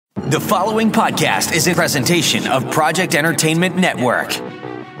The following podcast is a presentation of Project Entertainment Network.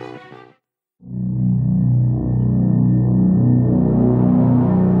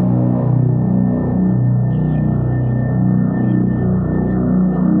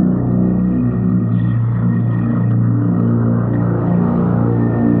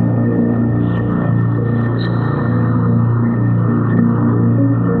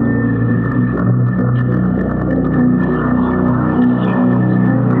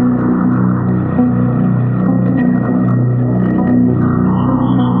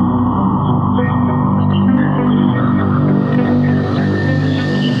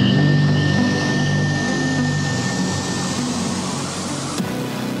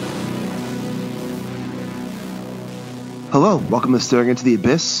 Hello, welcome to Staring Into the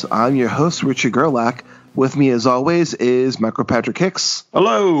Abyss. I'm your host, Richard Gerlach. With me, as always, is Michael Patrick Hicks.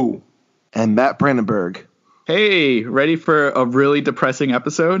 Hello. And Matt Brandenburg. Hey, ready for a really depressing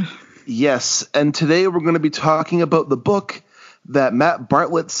episode? Yes, and today we're going to be talking about the book that Matt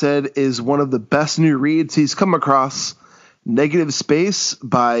Bartlett said is one of the best new reads he's come across, Negative Space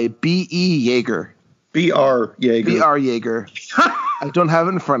by B.E. Yeager. B.R. Yeager. B.R. Yeager. I don't have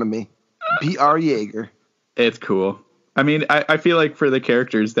it in front of me. B.R. Yeager. It's cool. I mean, I feel like for the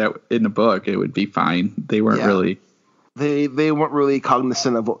characters that in the book, it would be fine. They weren't really... They weren't really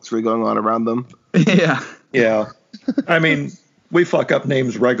cognizant of what's really going on around them. Yeah. Yeah. I mean, we fuck up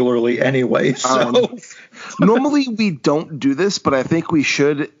names regularly anyway, so... Normally we don't do this, but I think we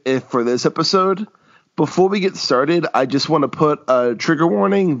should if for this episode. Before we get started, I just want to put a trigger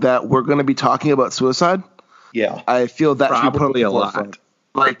warning that we're going to be talking about suicide. Yeah. I feel that should be put on the a forefront.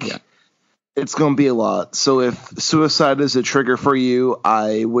 lot. It's going to be a lot. So if suicide is a trigger for you,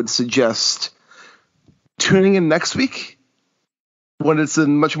 I would suggest tuning in next week when it's a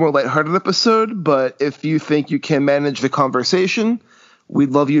much more lighthearted episode. But if you think you can manage the conversation,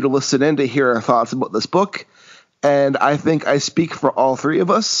 we'd love you to listen in to hear our thoughts about this book. And I think I speak for all three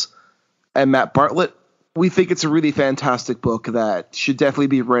of us and Matt Bartlett. We think it's a really fantastic book that should definitely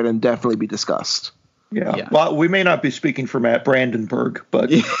be read and definitely be discussed. Yeah. Well, we may not be speaking for Matt Brandenburg,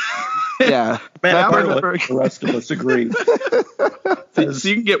 but... Yeah, Matt Bartlett, the rest of us agree. So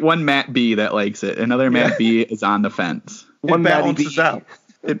you can get one Matt B that likes it. Another Matt B is on the fence. One balances out.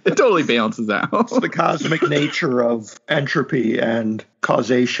 It totally balances out. It's the cosmic nature of entropy and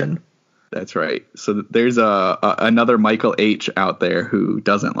causation. That's right. So there's another Michael H out there who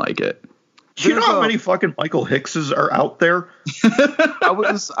doesn't like it. Do you know how many fucking Michael Hickses are out there? I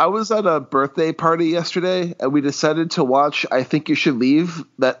was at a birthday party yesterday, and we decided to watch I Think You Should Leave,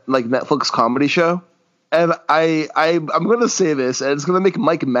 that like Netflix comedy show. And I'm going to say this, and it's going to make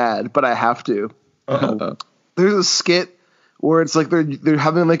Mike mad, but I have to. Uh-oh. There's a skit where it's like they're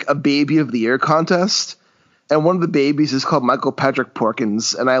having like a baby of the year contest, and one of the babies is called Michael Patrick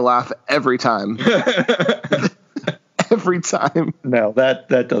Porkins, and I laugh every time. Every time. No, that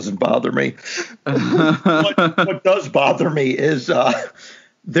doesn't bother me. What does bother me is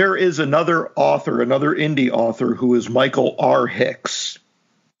there is another indie author who is Michael R. Hicks.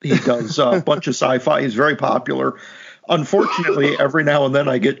 He does a bunch of sci-fi. He's very popular. Unfortunately, every now and then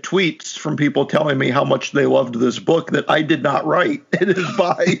I get tweets from people telling me how much they loved this book that I did not write. It is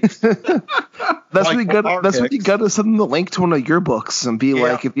by That's what you got to send them the link to one of your books and be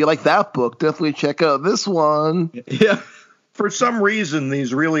like, if you like that book, definitely check out this one. Yeah. For some reason,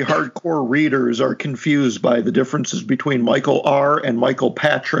 these really hardcore readers are confused by the differences between Michael R. and Michael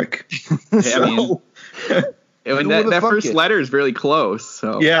Patrick. That first letter is really close.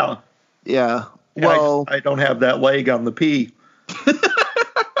 So. Yeah. Yeah. Well, I don't have that leg on the P.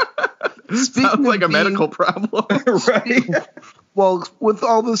 Sounds like a medical problem. Right. Well, with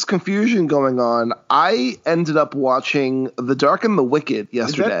all this confusion going on, I ended up watching The Dark and the Wicked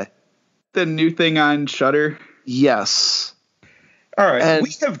yesterday. Is that the new thing on Shudder? Yes. All right. And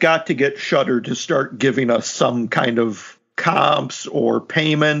we have got to get Shudder to start giving us some kind of comps or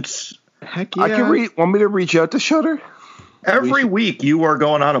payments. Heck yeah. Want me to reach out to Shudder? Every week you are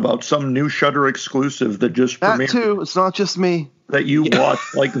going on about some new Shudder exclusive that just premiered. That too. It's not just me. That you watch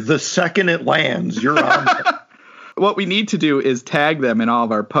like the second it lands. You're on there. What we need to do is tag them in all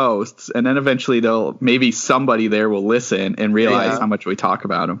of our posts, and then eventually maybe somebody there will listen and realize how much we talk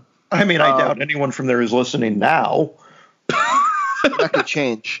about them. I mean, I doubt anyone from there is listening now. That could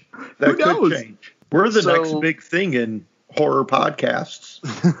change. That could change. We're the next big thing in horror podcasts.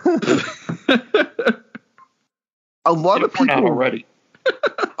 A lot of people already.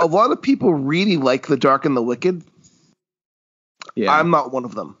 A lot of people really like The Dark and the Wicked. Yeah. I'm not one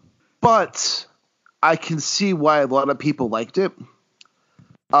of them. But I can see why a lot of people liked it.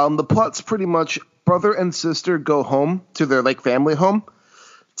 The plot's pretty much brother and sister go home to their like family home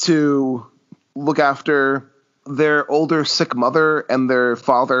to look after their older sick mother and their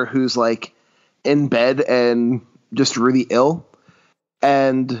father who's like in bed and just really ill,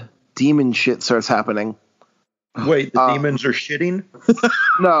 and demon shit starts happening. Wait, the demons are shitting?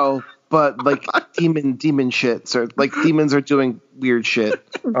 No, but like demon shit. So like demons are doing weird shit.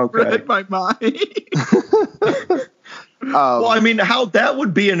 Okay. Read my mind. Well, I mean, how that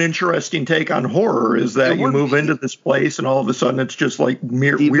would be an interesting take on horror is that you move into this place and all of a sudden it's just like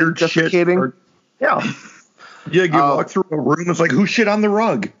weird shit. Yeah. You walk through a room, it's like, who shit on the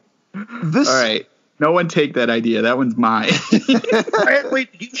rug? All right. No one take that idea. That one's mine.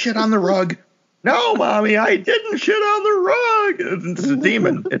 Wait, did you shit on the rug? No, Mommy, I didn't shit on the rug. It's a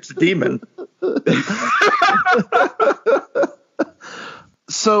demon. It's a demon.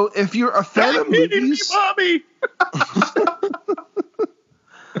 So if you're a fan of movies, Mommy.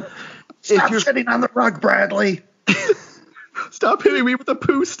 Stop shitting on the rug, Bradley. Stop hitting me with the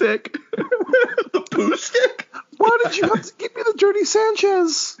poo stick. The poo stick? Why did you have to give me the Dirty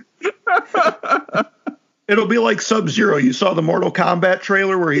Sanchez? It'll be like Sub-Zero. You saw the Mortal Kombat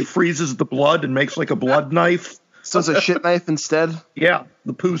trailer where he freezes the blood and makes like a blood knife? So it's a shit knife instead? Yeah,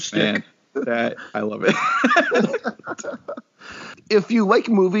 the poo stick. Man, I love it. If you like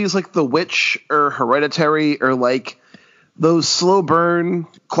movies like The Witch or Hereditary or like those slow burn,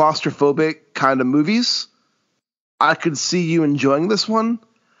 claustrophobic kind of movies, I could see you enjoying this one.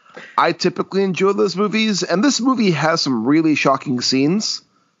 I typically enjoy those movies, and this movie has some really shocking scenes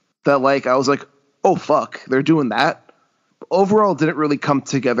that like I was like, oh fuck, they're doing that. Overall, didn't really come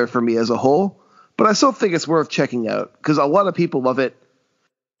together for me as a whole, but I still think it's worth checking out because a lot of people love it.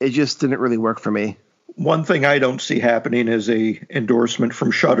 It just didn't really work for me. One thing I don't see happening is a endorsement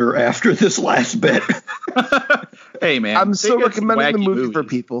from Shudder after this last bit. Hey man, I'm still recommending the movie for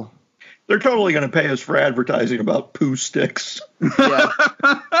people. They're totally going to pay us for advertising about poo sticks. Yeah.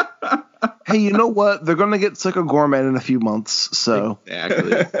 Hey, you know what? They're going to get Psycho Gorman in a few months, so.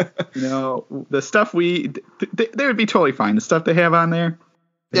 Exactly. The stuff they would be totally fine. The stuff they have on there.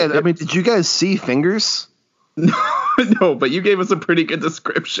 Yeah, I mean, did you guys see Fingers? No, but you gave us a pretty good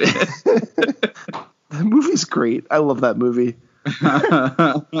description. The movie's great. I love that movie.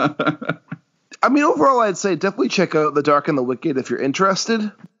 I mean, overall, I'd say definitely check out The Dark and the Wicked if you're interested.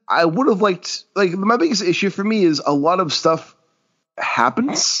 I would have liked, like, my biggest issue for me is a lot of stuff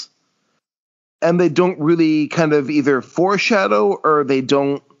happens and they don't really kind of either foreshadow or they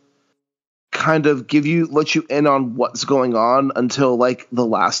don't kind of let you in on what's going on until like the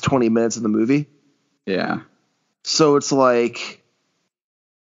last 20 minutes of the movie. Yeah. So it's like,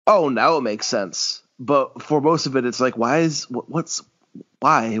 oh, now it makes sense. But for most of it, it's like, what's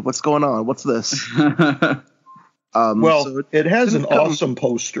going on? What's this? It has an awesome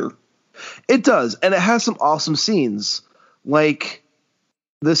poster. It does, and it has some awesome scenes. Like,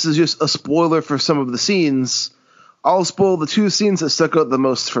 this is just a spoiler for some of the scenes. I'll spoil the two scenes that stuck out the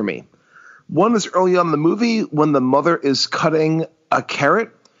most for me. One is early on in the movie when the mother is cutting a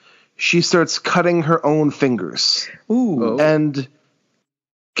carrot. She starts cutting her own fingers. Ooh. And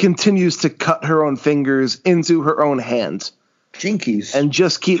continues to cut her own fingers into her own hand. Jinkies. And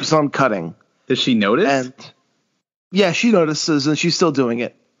just keeps on cutting. Does she notice? And yeah, she notices, and she's still doing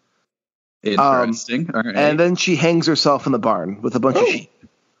it. Interesting. All right. And then she hangs herself in the barn with a bunch of sheep.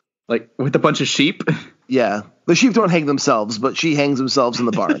 Like, with a bunch of sheep? Yeah. The sheep don't hang themselves, but she hangs themselves in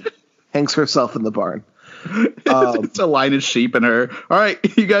the barn. Hangs herself in the barn. It's a line of sheep in her. All right,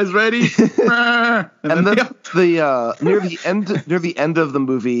 you guys ready? and then near the end of the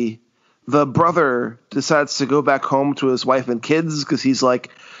movie, the brother decides to go back home to his wife and kids because he's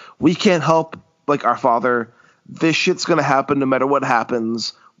like, we can't help like our father. This shit's gonna happen no matter what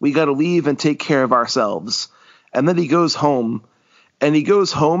happens. We gotta leave and take care of ourselves. And then he goes home, and he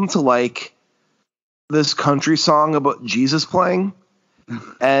goes home to like this country song about Jesus playing.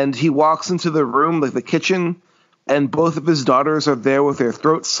 And he walks into the room, like the kitchen, and both of his daughters are there with their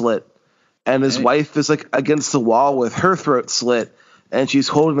throats slit. And his wife is like against the wall with her throat slit, and she's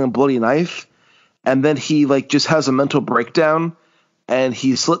holding a bloody knife. And then he like just has a mental breakdown, and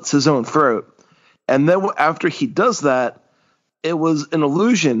he slits his own throat. And then after he does that, it was an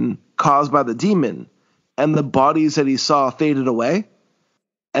illusion caused by the demon, and the bodies that he saw faded away.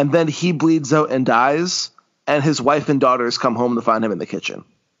 And then he bleeds out and dies. And his wife and daughters come home to find him in the kitchen.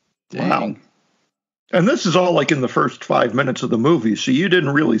 Dang. Wow. And this is all like in the first 5 minutes of the movie, so you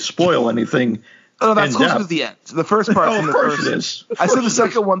didn't really spoil anything. Oh, that's close to the end. The first part. Of course it is. I said the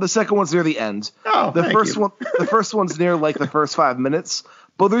second one. The second one's near the end. Oh, The first one's near like the first 5 minutes.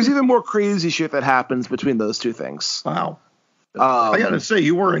 But there's even more crazy shit that happens between those two things. Wow. I gotta say,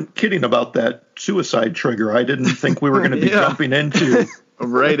 you weren't kidding about that suicide trigger. I didn't think we were going to be jumping into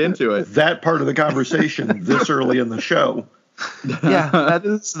right into it. That part of the conversation this early in the show. Yeah,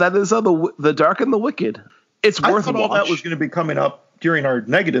 that is on the Dark and the Wicked. It's worth a watch. All that was going to be coming up during our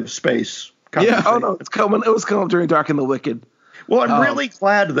negative space conversation. Yeah, oh no, it's coming. It was coming up during Dark and the Wicked. Well, I'm really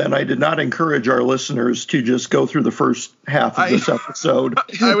glad then I did not encourage our listeners to just go through the first half of this episode.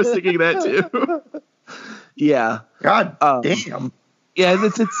 I was thinking that too. Yeah. God damn. Yeah,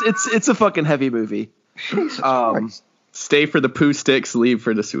 it's a fucking heavy movie. Jesus Christ. Stay for the poo sticks, leave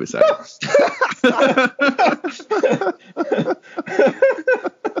for the suicide.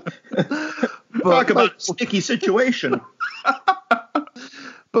 Talk about a sticky situation.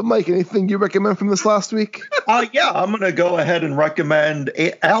 But Mike, anything you recommend from this last week? Yeah, I'm going to go ahead and recommend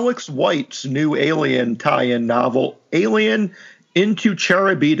Alex White's new Alien tie-in novel, Alien Into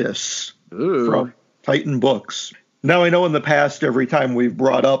Charybdis, from Titan Books. Now, I know in the past, every time we've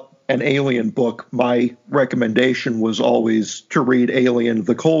brought up an Alien book, my recommendation was always to read Alien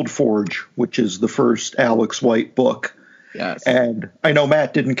The Cold Forge, which is the first Alex White book. Yes. And I know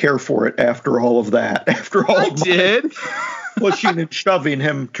Matt didn't care for it after all of that. After all of did. Pushing and shoving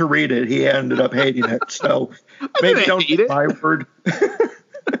him to read it, he ended up hating it. So maybe don't take my word.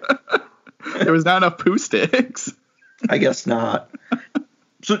 There was not enough poo sticks. I guess not.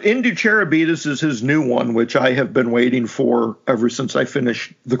 So Into Charybdis is his new one, which I have been waiting for ever since I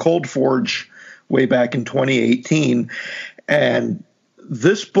finished The Cold Forge way back in 2018. And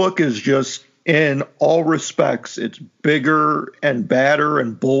this book is just, in all respects, it's bigger and badder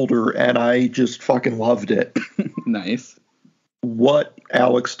and bolder, and I just fucking loved it. Nice. What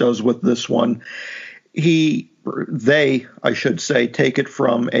Alex does with this one, they, I should say, take it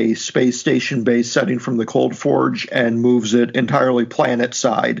from a space station-based setting from the Cold Forge and moves it entirely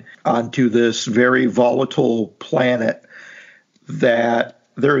planet-side onto this very volatile planet that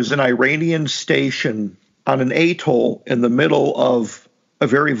there is an Iranian station on an atoll in the middle of a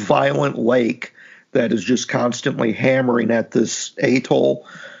very violent lake that is just constantly hammering at this atoll.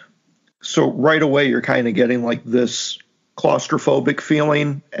 So right away, you're kind of getting like this claustrophobic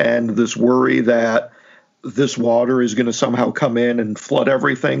feeling and this worry that this water is going to somehow come in and flood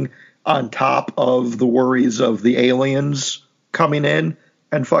everything, on top of the worries of the aliens coming in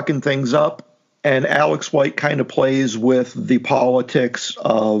and fucking things up. And Alex White kind of plays with the politics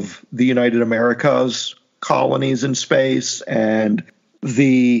of the United Americas colonies in space and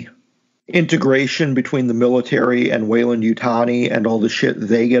the integration between the military and Weyland-Yutani and all the shit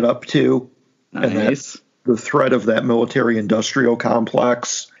they get up to. Nice. And the threat of that military-industrial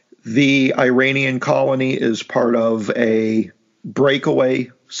complex. The Iranian colony is part of a breakaway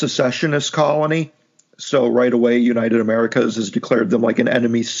secessionist colony. So right away, United Americas has declared them like an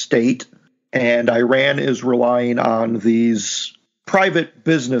enemy state. And Iran is relying on these private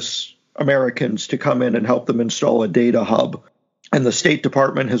business Americans to come in and help them install a data hub. And the State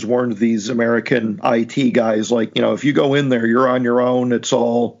Department has warned these American IT guys, like, you know, if you go in there, you're on your own. It's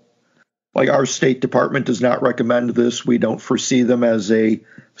all like, our State Department does not recommend this. We don't foresee them as a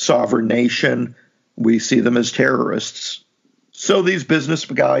sovereign nation. We see them as terrorists. So these business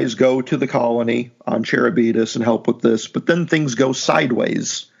guys go to the colony on Charybdis and help with this, but then things go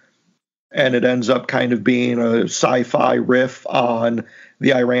sideways. And it ends up kind of being a sci-fi riff on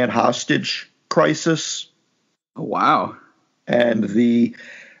the Iran hostage crisis. Oh, wow. And the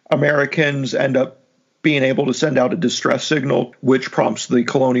Americans end up being able to send out a distress signal, which prompts the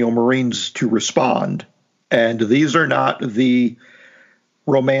colonial marines to respond. And these are not the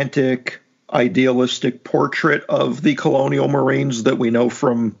romantic, idealistic portrait of the colonial marines that we know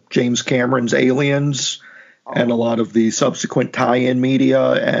from James Cameron's Aliens and a lot of the subsequent tie-in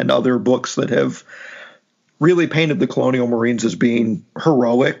media and other books that have really painted the colonial marines as being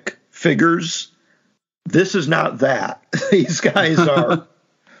heroic figures. This is not that. These guys are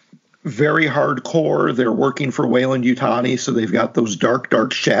very hardcore. They're working for Weyland-Yutani, so they've got those dark,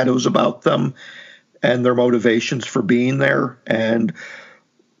 dark shadows about them and their motivations for being there. And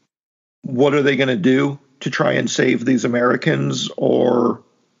what are they going to do to try and save these Americans? Or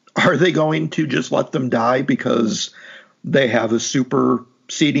are they going to just let them die because they have a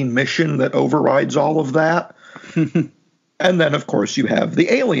superseding mission that overrides all of that? And then, of course, you have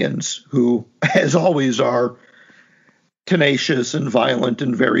the aliens, who, as always, are tenacious and violent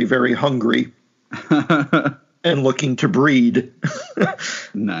and very, very hungry and looking to breed.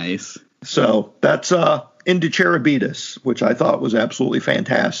 Nice. So that's Into Charybdis, which I thought was absolutely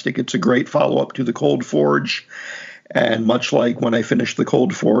fantastic. It's a great follow-up to The Cold Forge. And much like when I finished The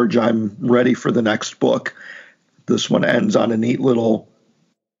Cold Forge, I'm ready for the next book. This one ends on a neat little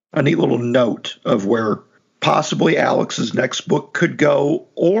note of where possibly Alex's next book could go,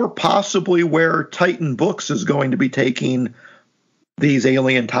 or possibly where Titan Books is going to be taking these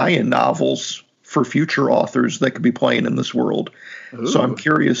alien tie-in novels for future authors that could be playing in this world. Ooh. So I'm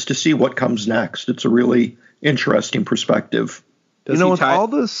curious to see what comes next. It's a really interesting perspective. With all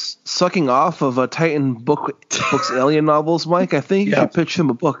this sucking off of a Titan books alien novels, Mike, I think you should pitch him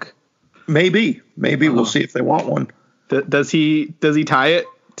a book. Maybe we'll see if they want one. Does he tie it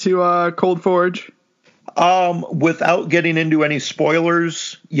to Cold Forge? Without getting into any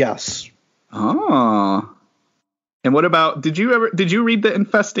spoilers, yes. Oh. And what about, did you read the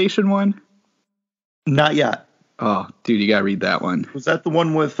Infestation one? Not yet. Oh, dude, you gotta read that one. Was that the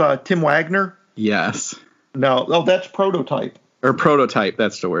one with Tim Wagner? Yes. No, that's Prototype. Or Prototype,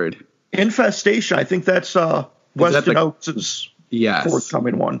 that's the word. Infestation, I think that's Weston Oates'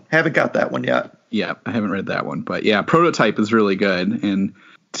 forthcoming one. Haven't got that one yet. Yeah, I haven't read that one. But yeah, Prototype is really good. And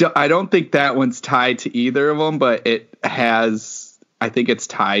I don't think that one's tied to either of them, but I think it's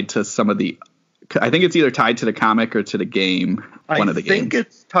tied to I think it's either tied to the comic or to the game. One of the games. I think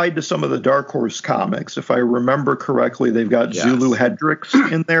it's tied to some of the Dark Horse comics. If I remember correctly, they've got Zulu Hendrix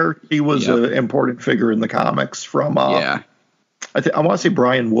in there. He was an important figure in the comics from I want to say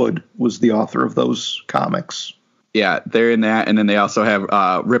Brian Wood was the author of those comics. Yeah, they're in that, and then they also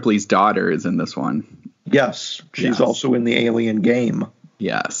have Ripley's daughter is in this one. Yes, she's also in the Alien game.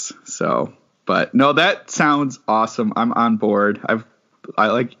 Yes. So, but no, that sounds awesome. I'm on board. I've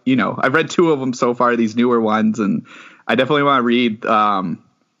read 2 of them so far, these newer ones, and I definitely want to read. What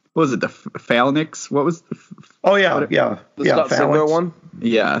was it? The Phalanx? What was? The Scott Singer one.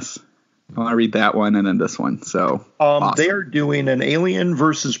 Yes. I want to read that one and then this one. So awesome. They are doing an Alien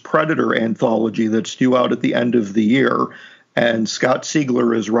versus Predator anthology that's due out at the end of the year, and Scott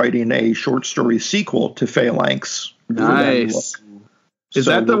Siegler is writing a short story sequel to Phalanx. Nice. Is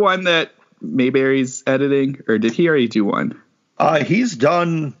that the one that Mayberry's editing, or did he already do one? He's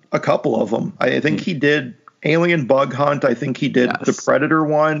done a couple of them. I think he did Alien Bug Hunt. I think he did the Predator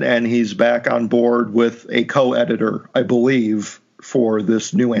one, and he's back on board with a co-editor, I believe, for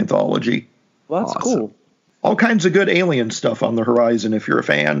this new anthology. Well, that's cool. All kinds of good Alien stuff on the horizon if you're a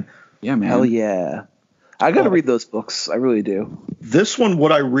fan. Yeah, man. Hell yeah. I got to read those books. I really do. This one,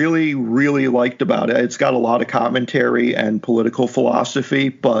 what I really, really liked about it, it's got a lot of commentary and political philosophy,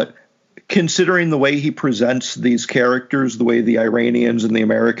 but considering the way he presents these characters, the way the Iranians and the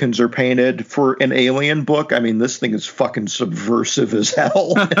Americans are painted for an Alien book, I mean, this thing is fucking subversive as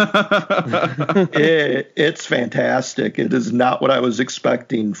hell. It's fantastic. It is not what I was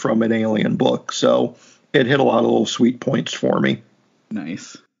expecting from an Alien book. So it hit a lot of little sweet points for me.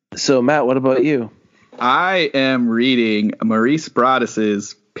 Nice. So, Matt, what about you? I am reading Maurice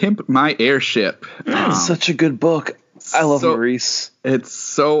Broaddus's Pimp My Airship. That's such a good book. I love Maurice. It's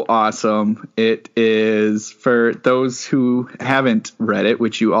so awesome. It is, for those who haven't read it,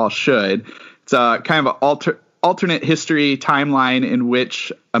 which you all should, it's a kind of an alternate history timeline in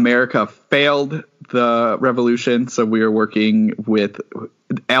which America failed the revolution. So we are working with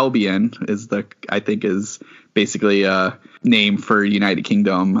Albion is basically a name for United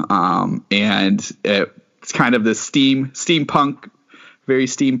Kingdom. And it's kind of this steampunk, very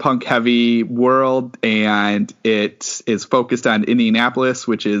steampunk heavy world, and it is focused on Indianapolis,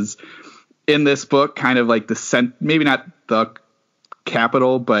 which is in this book kind of like maybe not the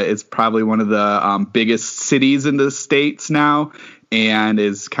capital, but it's probably one of the biggest cities in the States now, and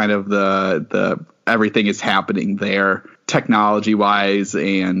is kind of the everything is happening there technology wise,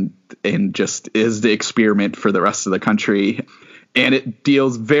 and just is the experiment for the rest of the country. And it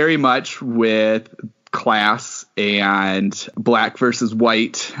deals very much with class and black versus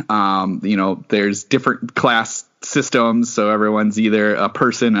white. There's different class systems, so everyone's either a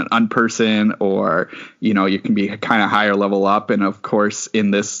person, an unperson, or you can be kind of higher level up. And of course,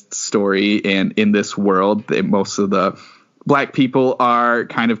 in this story and in this world, most of the black people are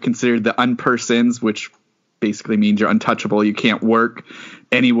kind of considered the unpersons, which basically means you're untouchable. You can't work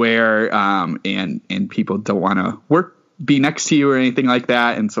anywhere, and people don't want to be next to you or anything like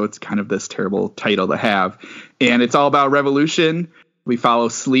that. And so it's kind of this terrible title to have. And it's all about revolution. We follow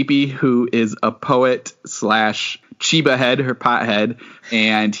Sleepy, who is a poet / Chiba head, her pothead,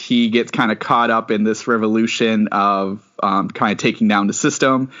 and he gets kind of caught up in this revolution of kind of taking down the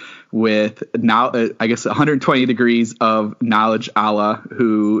system with now, 120 degrees of Knowledge Allah,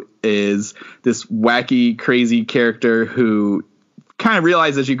 who is this wacky, crazy character who kind of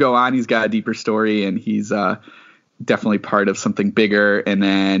realizes as you go on, he's got a deeper story, and he's definitely part of something bigger. And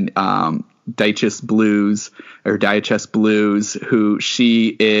then Dichess Blues, who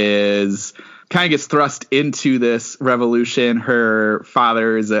she is kind of gets thrust into this revolution. Her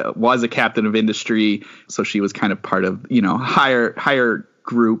father was a captain of industry, so she was kind of part of higher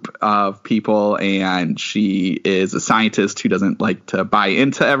group of people, and she is a scientist who doesn't like to buy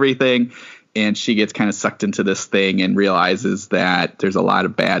into everything. And she gets kind of sucked into this thing and realizes that there's a lot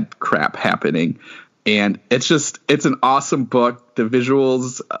of bad crap happening. And it's an awesome book. The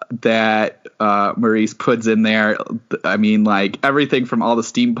visuals that Maurice puts in there, I mean, like everything from all the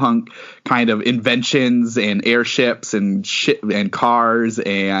steampunk kind of inventions and airships and shit and cars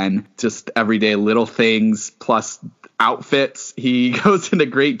and just everyday little things, plus outfits. He goes into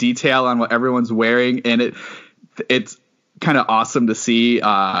great detail on what everyone's wearing, and it's kind of awesome to see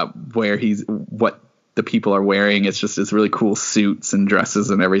what the people are wearing. It's just this really cool suits and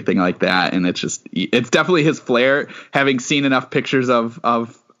dresses and everything like that. And it's definitely his flair. Having seen enough pictures of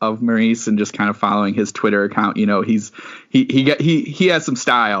Maurice and just kind of following his Twitter account, you know, he has some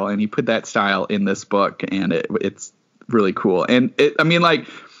style, and he put that style in this book, and it's really cool. And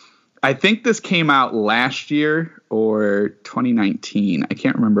I think this came out last year or 2019. I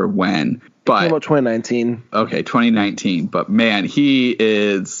can't remember when. But about 2019. Okay, 2019. But man, he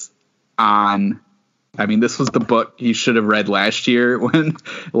is on. I mean, this was the book he should have read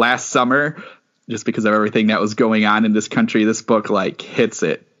last summer, just because of everything that was going on in this country. This book like hits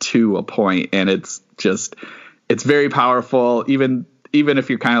it to a point, and it's very powerful. Even if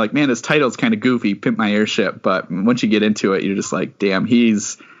you're kind of like, man, this title's kind of goofy, Pimp My Airship. But once you get into it, you're just like, damn,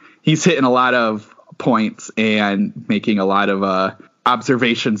 he's hitting a lot of points and making a lot of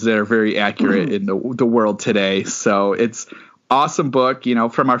observations that are very accurate in the world today. So it's awesome book, you know,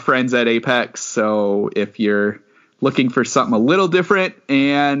 from our friends at Apex. So if you're looking for something a little different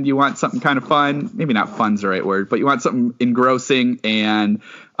and you want something kind of fun, maybe not fun's the right word, but you want something engrossing and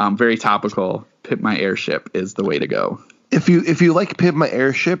very topical, Pimp My Airship is the way to go. If you like Pimp My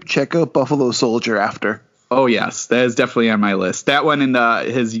Airship, check out Buffalo Soldier after. Oh, yes. That is definitely on my list. That one and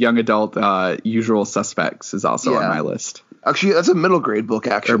his young adult Usual Suspects is also on my list. Actually, that's a middle grade book,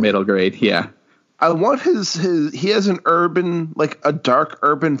 actually. Or middle grade, yeah. I want he has an urban, like a dark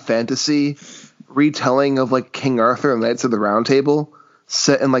urban fantasy retelling of like King Arthur and Knights of the Round Table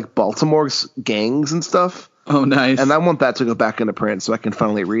set in like Baltimore's gangs and stuff. Oh, nice. And I want that to go back into print so I can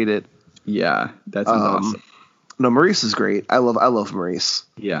finally read it. Yeah, that's awesome. No, Maurice is great. I love Maurice.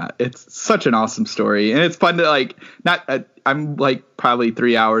 Yeah, it's such an awesome story, and it's fun to I'm like probably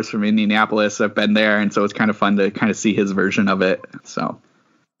 3 hours from Indianapolis. I've been there, and so it's kind of fun to kind of see his version of it. So,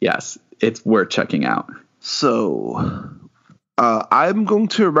 yes, it's worth checking out. So, I'm going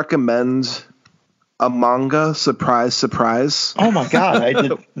to recommend a manga. Surprise! Oh my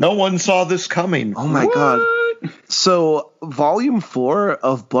god! No one saw this coming. Oh my god! So, Volume 4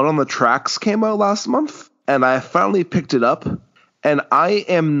 of Blood on the Tracks came out last month. And I finally picked it up, and I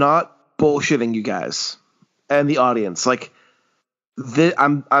am not bullshitting you guys and the audience. Like,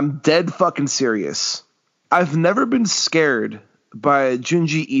 I'm dead fucking serious. I've never been scared by a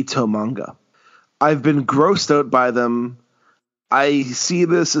Junji Ito manga. I've been grossed out by them. I see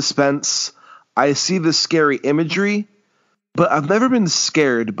the suspense. I see the scary imagery, but I've never been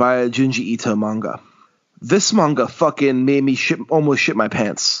scared by a Junji Ito manga. This manga fucking made me almost shit my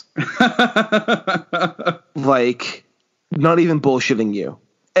pants. Like, not even bullshitting you.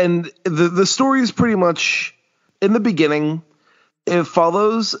 And the story is pretty much, in the beginning, it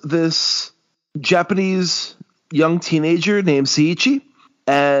follows this Japanese young teenager named Seiichi,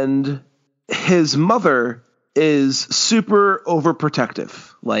 and his mother is super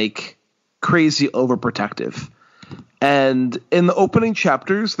overprotective, like crazy overprotective. And in the opening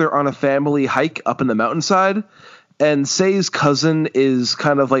chapters, they're on a family hike up in the mountainside, and Sei's cousin is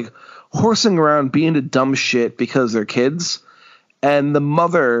kind of like horsing around being a dumb shit because they're kids. And the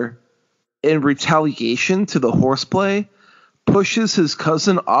mother, in retaliation to the horseplay, pushes his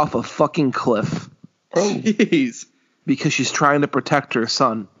cousin off a fucking cliff. Oh, jeez. Because she's trying to protect her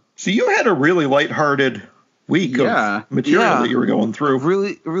son. So you had a really lighthearted week of material that you were going through.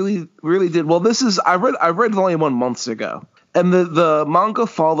 Really did. Well, this is I read Volume 1 months ago, and the manga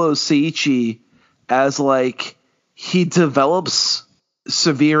follows Seiichi as like he develops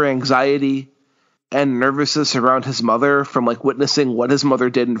severe anxiety and nervousness around his mother from like witnessing what his mother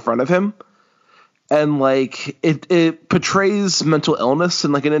did in front of him, and like it portrays mental illness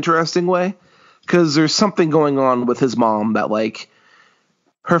in like an interesting way, because there's something going on with his mom that like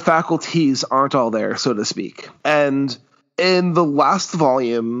her faculties aren't all there, so to speak. And in the last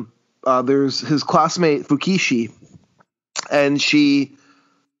volume, there's his classmate Fukishi, and she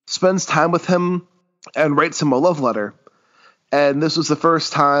spends time with him and writes him a love letter. And this was the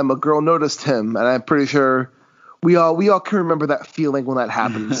first time a girl noticed him, and I'm pretty sure we all can remember that feeling when that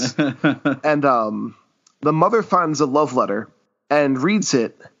happens. And the mother finds a love letter and reads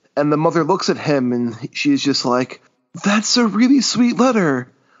it, and the mother looks at him, and she's just like, That's a really sweet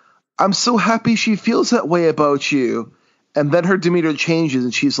letter. I'm so happy she feels that way about you. And then her demeanor changes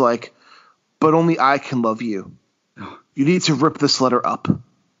and she's like, but only I can love you. You need to rip this letter up.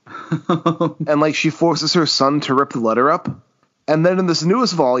 And like she forces her son to rip the letter up. And then in this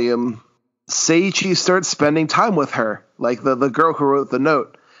newest volume, Seiichi starts spending time with her, like the girl who wrote the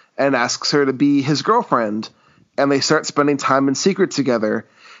note, and asks her to be his girlfriend. And they start spending time in secret together.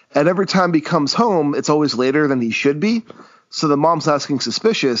 And every time he comes home, it's always later than he should be. So the mom's asking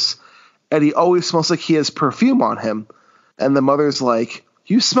suspicious. And he always smells like he has perfume on him. And the mother's like,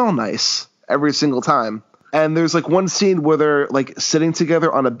 you smell nice, every single time. And there's like one scene where they're like sitting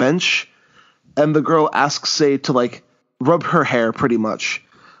together on a bench. And the girl asks Sei to like rub her hair pretty much.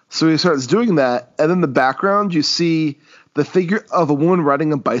 So he starts doing that. And in the background, you see the figure of a woman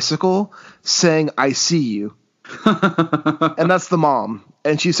riding a bicycle saying, I see you. And that's the mom.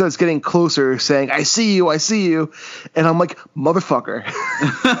 And she starts getting closer saying, I see you, I see you. And I'm like, motherfucker.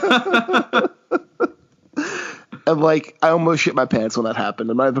 And like, I almost shit my pants when that happened.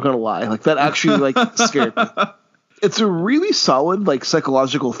 I'm not even going to lie. Like, that actually like scared me. It's a really solid like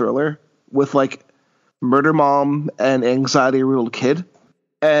psychological thriller with like murder mom and anxiety-riddled kid.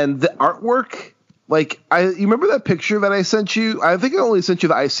 And the artwork, like, you remember that picture that I sent you? I think I only sent you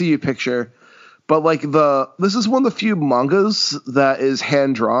the I see you picture. But like this is one of the few mangas that is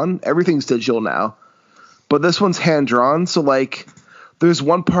hand drawn. Everything's digital now, but this one's hand drawn. So like, there's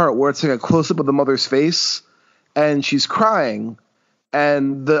one part where it's like a close up of the mother's face, and she's crying,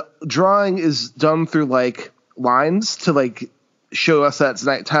 and the drawing is done through like lines to like show us that it's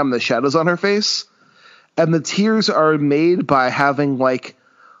nighttime and the shadows on her face, and the tears are made by having like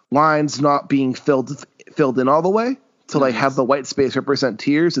lines not being filled in all the way. To like have the white space represent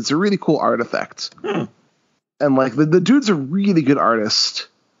tears. It's a really cool art effect. And like the dude's a really good artist.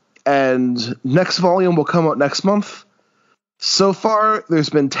 And next volume will come out next month. So far, there's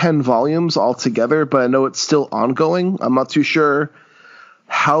been 10 volumes altogether, but I know it's still ongoing. I'm not too sure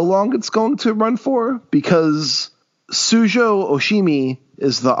how long it's going to run for, because Shūzō Oshimi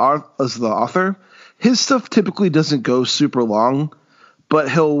is the author. His stuff typically doesn't go super long, but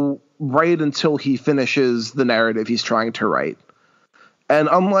he'll write until he finishes the narrative he's trying to write. And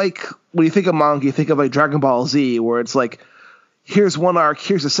unlike when you think of manga, you think of like Dragon Ball Z, where it's like, here's one arc,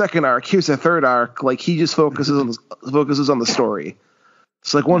 here's a second arc, here's a third arc. Like, he just focuses on the story.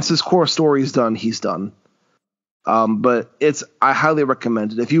 So like, once his core story is done, he's done. But I highly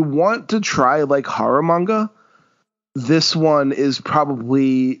recommend it. If you want to try like horror manga, this one is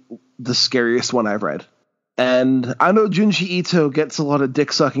probably the scariest one I've read. And I know Junji Ito gets a lot of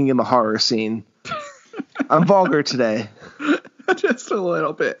dick sucking in the horror scene. I'm vulgar today. Just a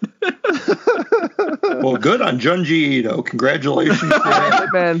little bit. Well, good on Junji Ito. Congratulations.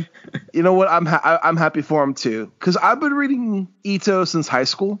 Man, you know what? I'm happy for him too. Because I've been reading Ito since high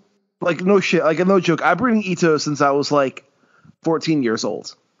school. Like, no shit. Like, no joke. I've been reading Ito since I was like 14 years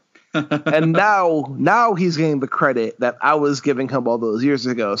old. And now he's getting the credit that I was giving him all those years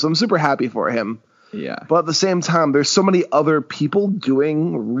ago. So I'm super happy for him. Yeah. But at the same time, there's so many other people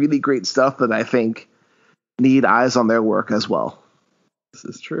doing really great stuff that I think need eyes on their work as well. This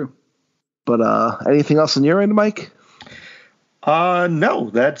is true. But anything else on your end, Mike? No,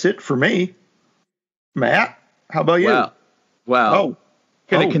 that's it for me. Matt, how about you? Well,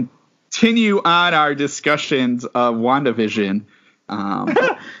 going to continue on our discussions of WandaVision.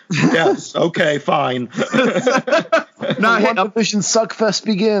 Yes. Okay. Fine. WandaVision Suckfest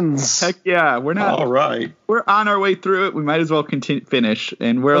begins. Heck yeah, we're not. All right. We're on our way through it. We might as well finish,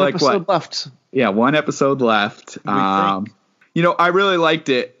 and we're like what? Left. Yeah, one episode left. You know, I really liked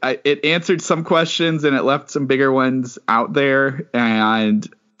it. It answered some questions and it left some bigger ones out there. And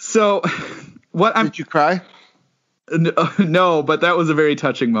so, did you cry? No, but that was a very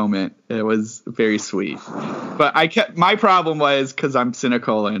touching moment. It was very sweet. But my problem was, because I'm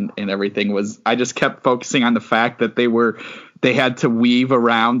cynical and everything, was I just kept focusing on the fact that they had to weave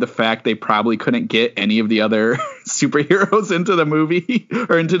around the fact they probably couldn't get any of the other superheroes into the movie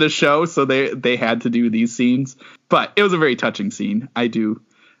or into the show, so they had to do these scenes. But it was a very touching scene. I do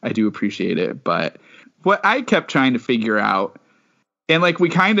appreciate it. But what I kept trying to figure out, and like we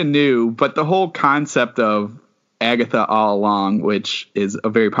kind of knew, but the whole concept of Agatha All Along, which is a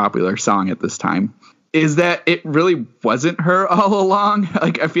very popular song at this time, is that it really wasn't her all along.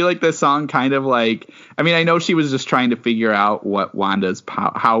 Like, I feel like the song kind of like, I mean, I know she was just trying to figure out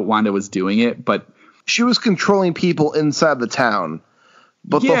how Wanda was doing it, but she was controlling people inside the town,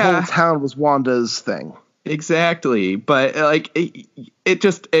 but the whole town was Wanda's thing. Exactly. But like,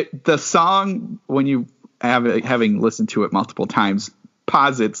 the song, when you having listened to it multiple times,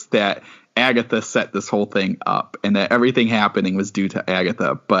 posits that Agatha set this whole thing up and that everything happening was due to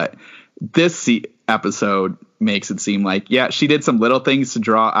Agatha. But this episode makes it seem like, yeah, she did some little things to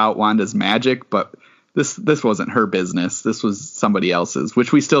draw out Wanda's magic, but this wasn't her business. This was somebody else's,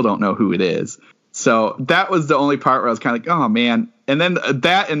 which we still don't know who it is. So that was the only part where I was kind of like, oh, man. And then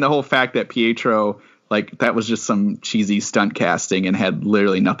that and the whole fact that Pietro, like, that was just some cheesy stunt casting and had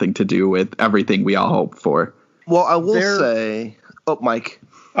literally nothing to do with everything we all hoped for. Well, I will say... Oh, Mike.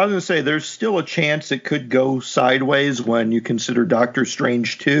 I was going to say, there's still a chance it could go sideways when you consider Doctor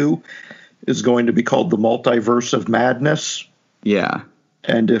Strange 2 is going to be called the Multiverse of Madness. Yeah.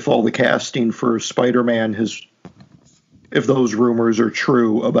 And if all the casting for Spider-Man if those rumors are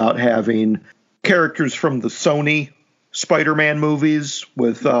true about having characters from the Sony Spider-Man movies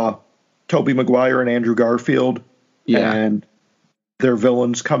with Tobey Maguire and Andrew Garfield and their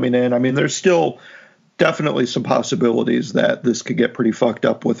villains coming in. I mean, there's still definitely some possibilities that this could get pretty fucked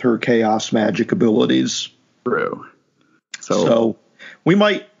up with her chaos magic abilities. True. So we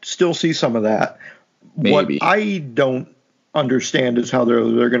might still see some of that. Maybe. What I don't understand is how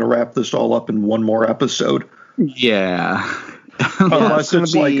they're going to wrap this all up in one more episode. Yeah. Unless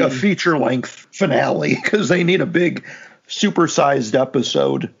it's like a feature-length finale, because they need a big, supersized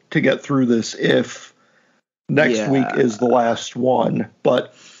episode to get through this if next week is the last one.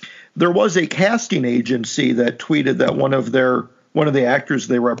 But there was a casting agency that tweeted that one of the actors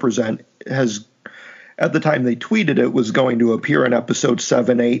they represent has, at the time they tweeted it, was going to appear in episode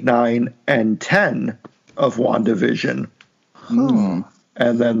 7, 8, 9, and 10 of WandaVision. And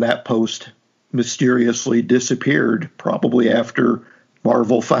then that post mysteriously disappeared, probably after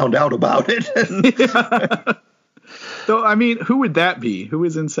Marvel found out about it. So, I mean, who would that be? Who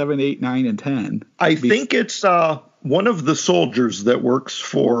is in 7, 8, 9, and 10? I think it's one of the soldiers that works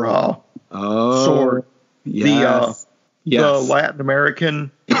for SWORD. Yes. The Latin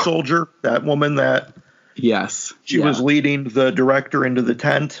American soldier, that woman that she was leading the director into the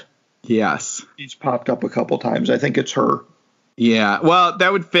tent. Yes. She's popped up a couple times. I think it's her. Yeah, well,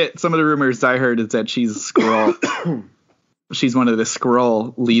 that would fit. Some of the rumors I heard is that she's a Skrull. She's one of the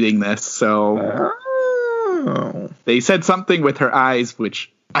Skrull leading this. So they said something with her eyes,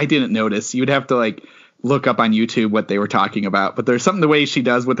 which I didn't notice. You'd have to like look up on YouTube what they were talking about. But there's something the way she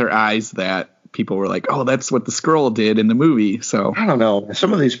does with her eyes that people were like, oh, that's what the Skrull did in the movie. So I don't know.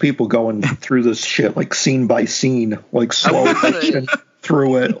 Some of these people going through this shit like scene by scene, like slow motion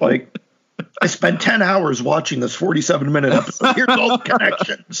through it, like. I spent 10 hours watching this 47-minute episode. Here's all the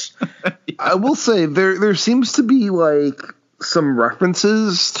connections. I will say there seems to be like some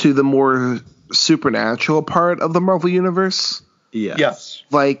references to the more supernatural part of the Marvel Universe. Yes.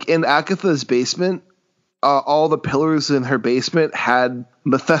 Like in Agatha's basement, all the pillars in her basement had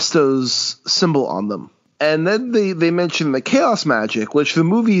Mephisto's symbol on them. And then they mentioned the chaos magic, which the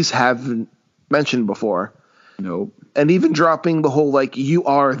movies haven't mentioned before. Nope. And even dropping the whole, like, you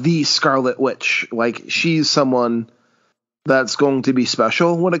are the Scarlet Witch. Like, she's someone that's going to be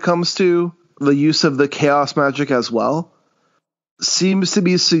special when it comes to the use of the chaos magic as well. Seems to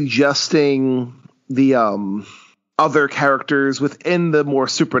be suggesting the other characters within the more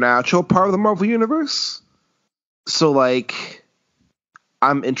supernatural part of the Marvel Universe. So, like,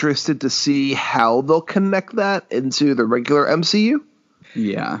 I'm interested to see how they'll connect that into the regular MCU.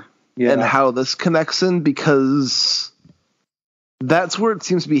 Yeah. And how this connects in, because that's where it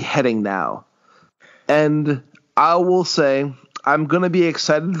seems to be heading now. And I will say I'm going to be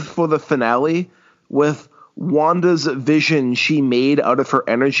excited for the finale with Wanda's vision she made out of her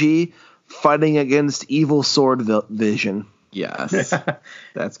energy fighting against evil sword Vision. Yes.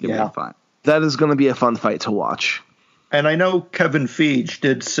 That's going to be fun. That is going to be a fun fight to watch. And I know Kevin Feige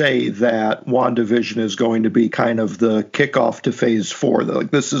did say that WandaVision is going to be kind of the kickoff to Phase 4. Like,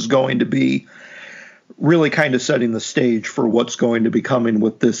 this is going to be really kind of setting the stage for what's going to be coming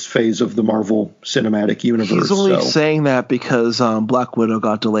with this phase of the Marvel Cinematic Universe. He's only saying that because Black Widow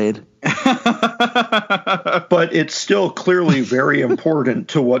got delayed. But it's still clearly very important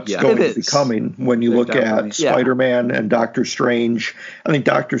to what's going to be coming when you look at Spider-Man and Doctor Strange. I think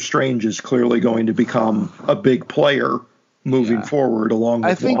Doctor Strange is clearly going to become a big player moving forward along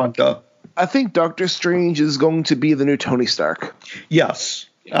with Wanda. I think Doctor Strange is going to be the new Tony Stark. Yes,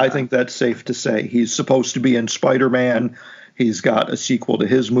 I think that's safe to say. He's supposed to be in Spider-Man. He's got a sequel to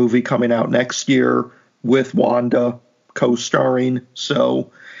his movie coming out next year with Wanda co-starring. So...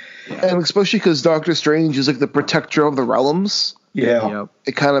 And especially because Doctor Strange is like the protector of the realms. Yeah.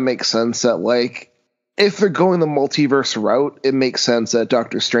 It kind of makes sense that, like, if they're going the multiverse route, it makes sense that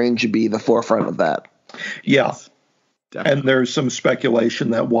Doctor Strange should be the forefront of that. Yeah. Definitely. And there's some speculation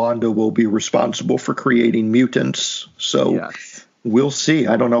that Wanda will be responsible for creating mutants. So we'll see.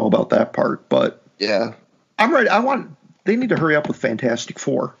 I don't know about that part, but Yeah. I'm ready. They need to hurry up with Fantastic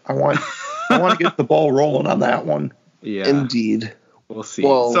Four. I want to get the ball rolling on that one. Yeah. Indeed. We'll see.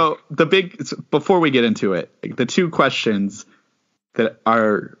 Well, so before we get into it, the two questions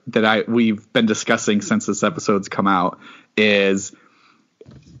we've been discussing since this episode's come out is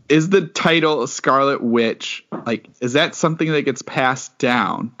the title Scarlet Witch, like, is that something that gets passed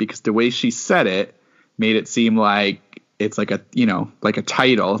down? Because the way she said it made it seem like it's like a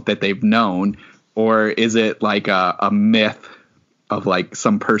title that they've known, or is it like a myth of like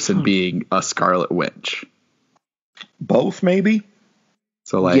some person being a Scarlet Witch? Both, maybe.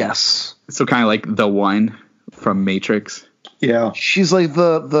 So like, yes. So kind of like the one from Matrix. Yeah. She's like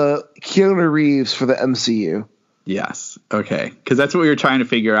the Keanu Reeves for the MCU. Yes. Okay. Because that's what we were trying to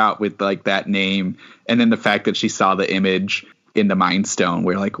figure out with like that name, and then the fact that she saw the image in the Mind Stone.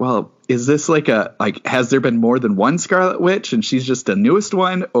 We're like, well, is this like has there been more than one Scarlet Witch and she's just the newest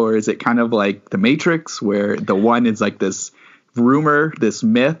one, or is it kind of like the Matrix where the one is like this rumor, this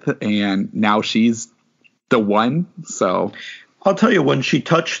myth, and now she's the one? So I'll tell you, when she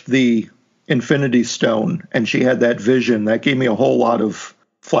touched the Infinity Stone and she had that vision, that gave me a whole lot of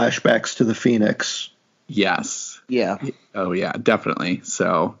flashbacks to the Phoenix. Yes. Yeah. Oh yeah, definitely.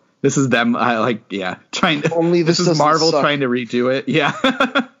 So this is them. Trying to. Only this is Marvel trying to redo it. Yeah.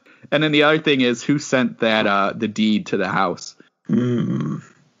 And then the other thing is, who sent that the deed to the house?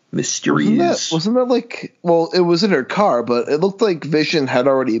 Mysterious. Wasn't that like? Well, it was in her car, but it looked like Vision had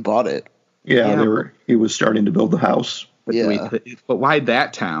already bought it. Yeah. He was starting to build the house. But why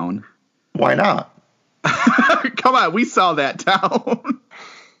that town? Why not? Come on, we saw that town.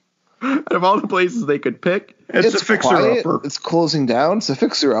 Out of all the places they could pick, it's a fixer-upper. It's closing down. It's a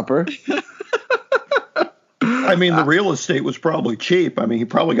fixer-upper. I mean, the real estate was probably cheap. I mean, he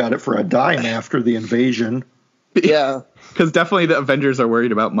probably got it for a dime after the invasion. Yeah. Because definitely the Avengers are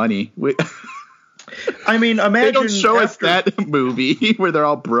worried about money. I mean, imagine they don't show us that movie where they're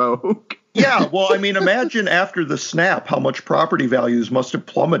all broke. Yeah, well, I mean, imagine after the snap how much property values must have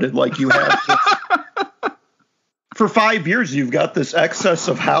plummeted. Like you have for 5 years, you've got this excess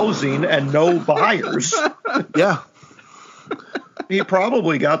of housing and no buyers. Yeah. He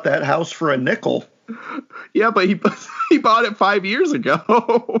probably got that house for a nickel. Yeah, but he bought it 5 years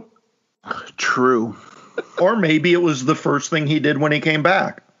ago. True. Or maybe it was the first thing he did when he came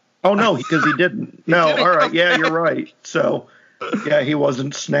back. Oh, no, because he didn't. No, all right. Yeah, you're right. So, yeah, he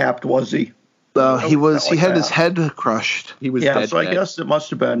wasn't snapped, was he? He was. He had his head crushed. He was. Yeah, so I guess it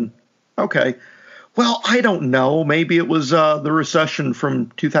must have been. Okay. Well, I don't know. Maybe it was the recession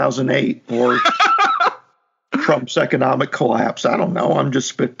from 2008 or Trump's economic collapse. I don't know. I'm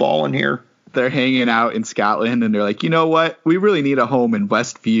just spitballing here. They're hanging out in Scotland, and they're like, you know what? We really need a home in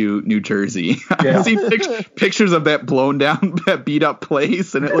Westview, New Jersey. Yeah. I've seen pictures of that blown down, that beat up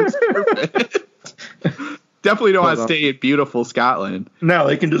place, and it looks perfect. Definitely don't want to stay in beautiful Scotland. No,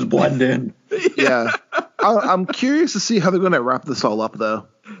 they can just blend in. Yeah. I'm curious to see how they're going to wrap this all up, though.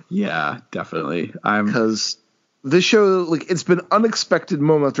 Yeah, definitely. Because this show, like, it's been unexpected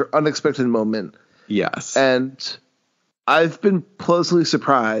moment after unexpected moment. Yes. And I've been pleasantly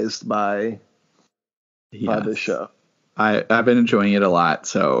surprised by this show. I've been enjoying it a lot.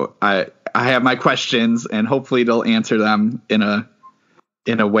 So I have my questions, and hopefully they'll answer them in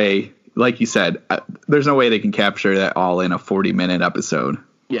a way. Like you said, there's no way they can capture that all in a 40-minute episode.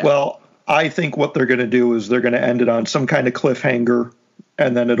 Yeah. Well, I think what they're going to do is they're going to end it on some kind of cliffhanger,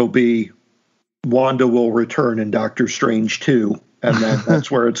 and then it'll be Wanda will return in Doctor Strange 2, and then that's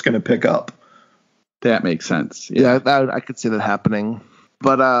where it's going to pick up. That makes sense. Yeah, I could see that happening.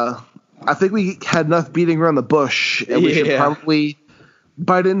 But I think we had enough beating around the bush, and we should probably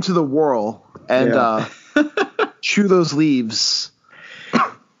bite into the whirle and chew those leaves.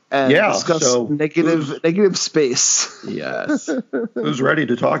 And discuss negative space. Yes. Who's ready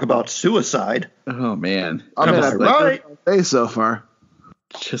to talk about suicide? Oh, man. Right so far.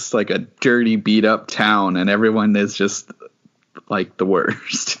 Just like a dirty, beat-up town, and everyone is just like the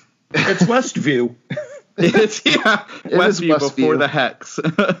worst. It's Westview. Westview before the Hex.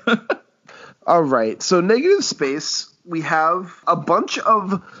 All right. So negative space, we have a bunch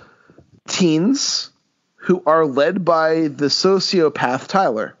of teens who are led by the sociopath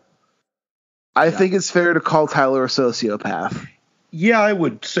Tyler. I think it's fair to call Tyler a sociopath. Yeah, I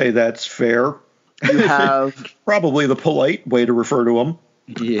would say that's fair. You have probably the polite way to refer to him.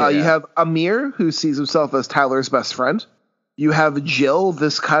 Yeah. You have Amir, who sees himself as Tyler's best friend. You have Jill,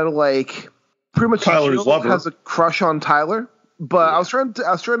 this kind of like pretty much Tyler's Jill lover, has a crush on Tyler. But I was trying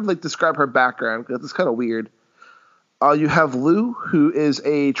to like describe her background because it's kind of weird. You have Lou, who is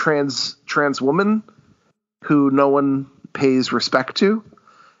a trans woman who no one pays respect to.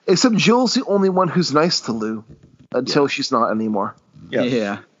 Except Jill's the only one who's nice to Lou until she's not anymore. Yes.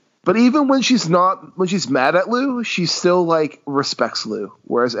 Yeah. But even when she's mad at Lou, she still like respects Lou,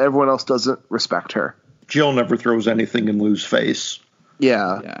 whereas everyone else doesn't respect her. Jill never throws anything in Lou's face.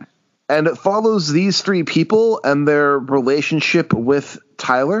 Yeah. And it follows these three people and their relationship with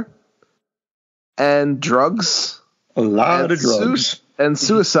Tyler and drugs. A lot of drugs. And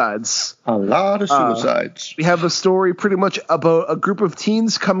suicides. A lot of suicides. We have a story pretty much about a group of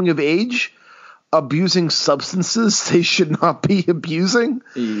teens coming of age, abusing substances they should not be abusing.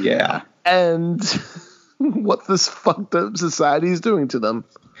 Yeah. And what this fucked up society is doing to them.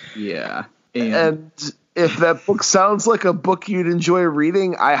 Yeah. And if that book sounds like a book you'd enjoy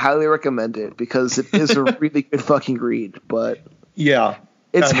reading, I highly recommend it because it is a really good fucking read. But yeah,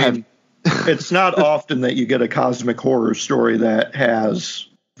 it's heavy. It's not often that you get a cosmic horror story that has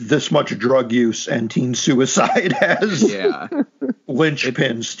this much drug use and teen suicide as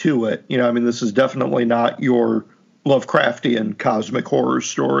linchpins to it. You know, I mean, this is definitely not your Lovecraftian cosmic horror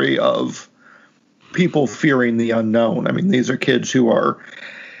story of people fearing the unknown. I mean, these are kids who are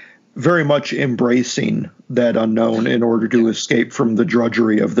very much embracing that unknown in order to escape from the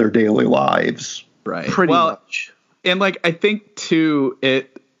drudgery of their daily lives. Right. Pretty much. And like, I think too,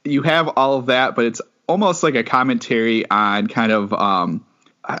 you have all of that, but it's almost like a commentary on kind of, I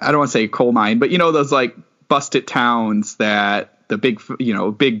don't want to say coal mine, but you know, those like busted towns that the big,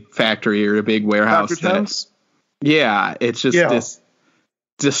 big factory or a big warehouse. Yeah. It's just this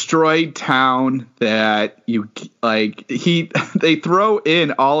destroyed town that they throw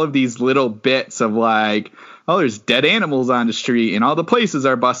in all of these little bits of like, oh, there's dead animals on the street and all the places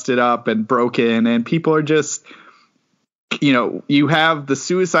are busted up and broken and people are just, you have the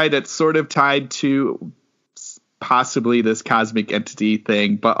suicide that's sort of tied to possibly this cosmic entity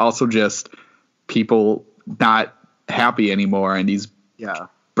thing, but also just people not happy anymore and these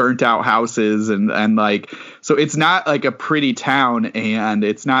burnt out houses and like, so it's not like a pretty town and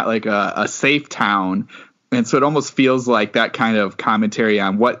it's not like a safe town. And so it almost feels like that kind of commentary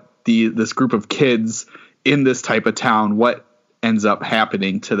on what this group of kids in this type of town, what ends up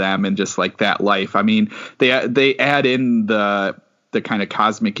happening to them and just like that life. I mean, they add in the kind of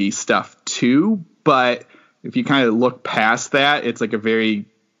cosmic-y stuff too, but if you kind of look past that, it's like a very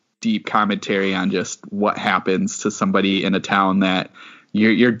deep commentary on just what happens to somebody in a town that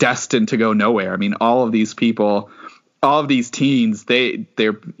you're destined to go nowhere. I mean, all of these people, all of these teens,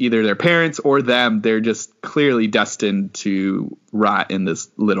 they're either their parents or them, they're just clearly destined to rot in this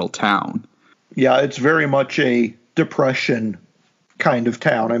little town. Yeah, it's very much a depression kind of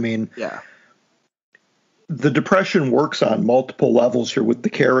town. I mean, the depression works on multiple levels here with the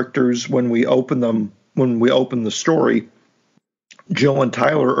characters. When we open the story, Jill and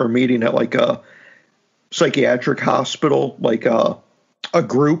Tyler are meeting at like a psychiatric hospital, like a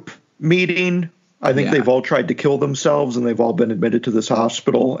group meeting. I think they've all tried to kill themselves and they've all been admitted to this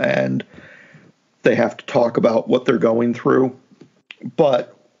hospital and they have to talk about what they're going through.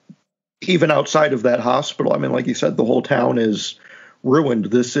 But even outside of that hospital, I mean, like you said, the whole town is ruined.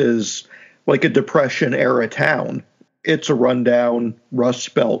 This is like a Depression era town. It's a rundown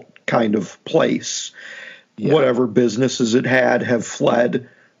Rust Belt kind of place. Yeah. Whatever businesses it had have fled.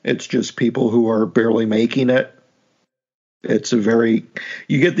 It's just people who are barely making it. It's you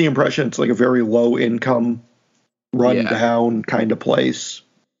get the impression it's like a very low income, run down kind of place.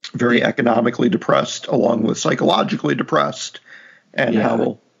 Very economically depressed along with psychologically depressed, and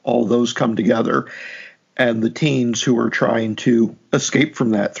how all those come together. And the teens who are trying to escape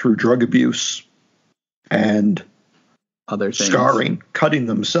from that through drug abuse and other things, scarring, cutting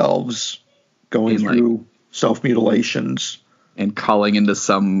themselves, going through self-mutilations. And calling into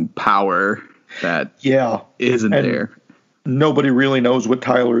some power that isn't there. Nobody really knows what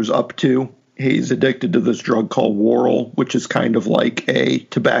Tyler's up to. He's addicted to this drug called Worrell, which is kind of like a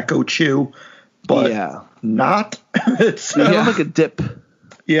tobacco chew, but not. It's kind of like a dip.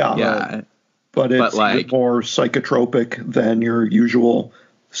 Yeah. But it's like more psychotropic than your usual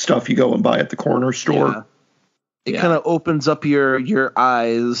stuff you go and buy at the corner store. It kind of opens up your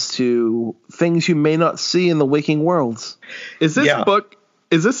eyes to things you may not see in the waking world. Is this book,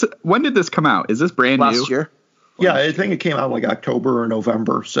 when did this come out? Is this brand new? Last year. Yeah, I think it came out like October or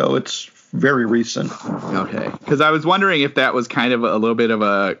November, so it's very recent. Okay, because I was wondering if that was kind of a little bit of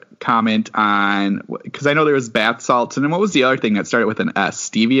a comment on, because I know there was bath salts, and then what was the other thing that started with an S,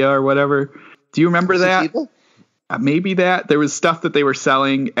 stevia or whatever? Do you remember that? Maybe that. There was stuff that they were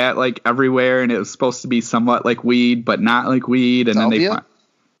selling at like everywhere, and it was supposed to be somewhat like weed, but not like weed, and Salvia?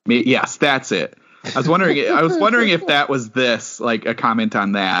 Then yes, that's it. I was wondering if that was this, like a comment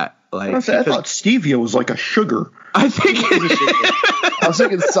on that. Like, I thought stevia was like a sugar. I think I was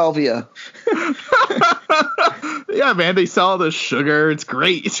thinking salvia. Yeah, man, they sell the sugar. It's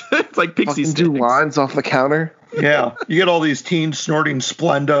great. It's like pixie sticks. Do lines off the counter. Yeah, you get all these teens snorting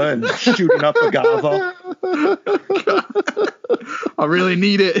Splenda and shooting up agave. I really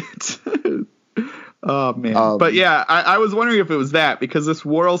need it. Oh, man. But yeah, I was wondering if it was that, because this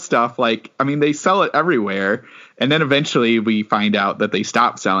Whirl stuff, like, I mean, they sell it everywhere. And then eventually we find out that they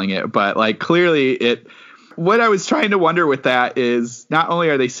stopped selling it. But, like, clearly what I was trying to wonder with that is not only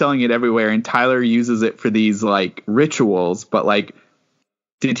are they selling it everywhere and Tyler uses it for these, like, rituals, but, like,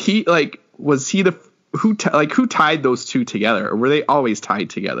 did he, like, was he who tied those two together? Or were they always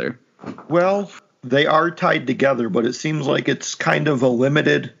tied together? Well, they are tied together, but it seems like it's kind of a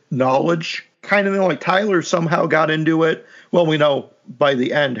limited knowledge. Kind of like Tyler somehow got into it. Well, we know by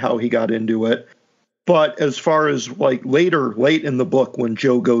the end how he got into it. But as far as like late in the book, when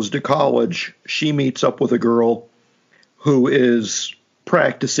Jo goes to college, she meets up with a girl who is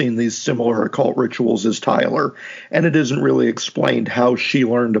practicing these similar occult rituals as Tyler. And it isn't really explained how she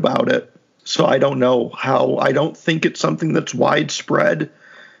learned about it. So I don't know how. I don't think it's something that's widespread.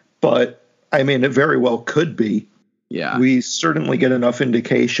 But, I mean, it very well could be. Yeah. We certainly get enough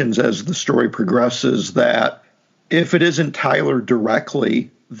indications as the story progresses that if it isn't Tyler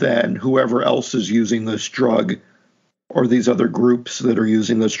directly, then whoever else is using this drug or these other groups that are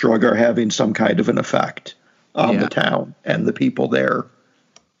using this drug are having some kind of an effect on the town and the people there.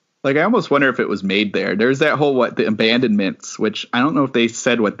 Like, I almost wonder if it was made there. There's that whole, the abandonments, which I don't know if they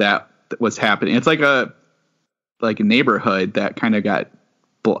said what that was happening. It's like a neighborhood that kind of got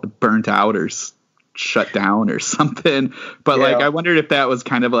burnt out or shut down or something. But like, I wondered if that was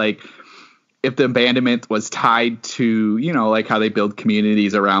kind of like, if the abandonment was tied to, you know, like how they build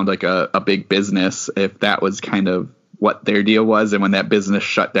communities around like a big business, if that was kind of what their deal was. And when that business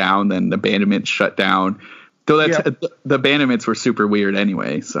shut down, then the abandonment shut down. Though the abandonments were super weird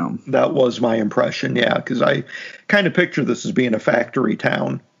anyway. So that was my impression. Yeah. Cause I kind of picture this as being a factory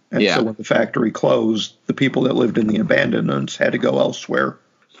town. And so when the factory closed, the people that lived in the abandonments had to go elsewhere.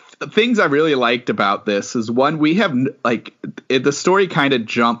 The things I really liked about this is, one, we have like the story kind of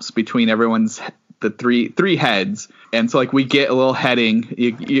jumps between the three heads. And so like we get a little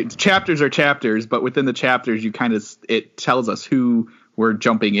heading. Chapters are chapters, but within the chapters, it tells us who we're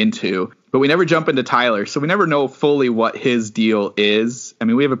jumping into. But we never jump into Tyler. So we never know fully what his deal is. I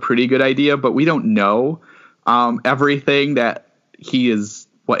mean, we have a pretty good idea, but we don't know everything that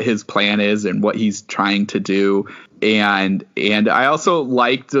what his plan is and what he's trying to do. And I also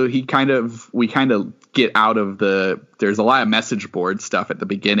liked we kind of get out of there's a lot of message board stuff at the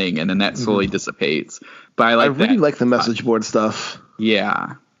beginning, and then that slowly dissipates. But I really like the message board stuff.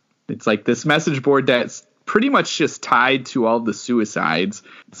 Yeah. It's like this message board that's pretty much just tied to all the suicides.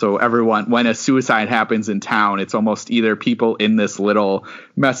 So when a suicide happens in town, it's almost either people in this little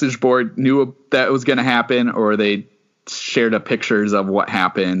message board knew that was going to happen, or they shared pictures of what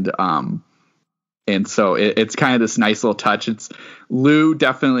happened. And so it's kind of this nice little touch. Lou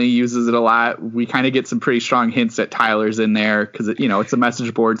definitely uses it a lot. We kind of get some pretty strong hints that Tyler's in there because, it's a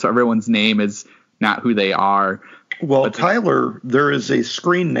message board. So everyone's name is not who they are. Well, but Tyler, there is a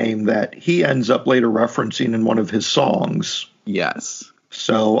screen name that he ends up later referencing in one of his songs. Yes.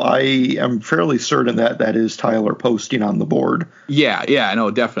 So I am fairly certain that is Tyler posting on the board. Yeah,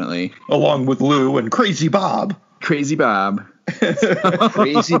 no, definitely. Along with Lou and Crazy Bob. Crazy Bob.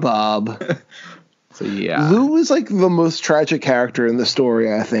 Crazy Bob. So, yeah. Lou is like the most tragic character in the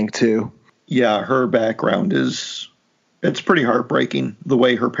story, I think, too. Yeah, her background it's pretty heartbreaking, the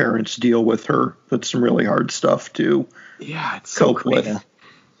way her parents deal with her. That's some really hard stuff to it's so cope with.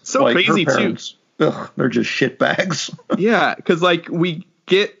 So like crazy, parents, too. They're just shitbags. Yeah, because, like, we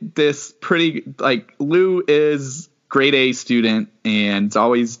get this pretty, like, Lou is grade A student and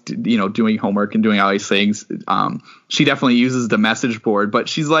always, doing homework and doing all these things. She definitely uses the message board, but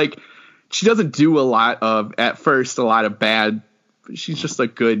she's like, she doesn't do a lot of bad. She's just a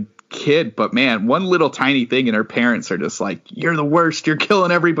good kid, but man, one little tiny thing and her parents are just like, you're the worst, you're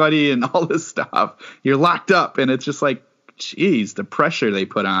killing everybody and all this stuff, you're locked up. And it's just like, geez, the pressure they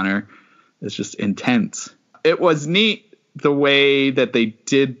put on her is just intense. It was neat the way that they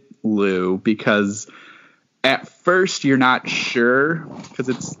did Lou, because at first you're not sure,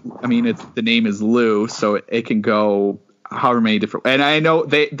 because the name is Lou, so it can go however many different, and I know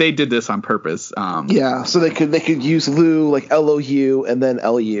they did this on purpose. So they could use Lou, like LOU and then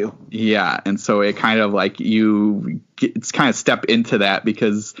LU. Yeah, and so it kind of like it's kind of step into that,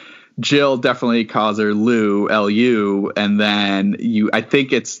 because Jill definitely calls her Lou, LU, and then I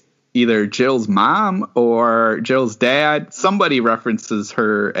think it's either Jill's mom or Jill's dad. Somebody references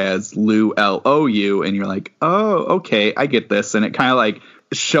her as Lou, Lou, and you're like, oh, okay, I get this. And it kind of like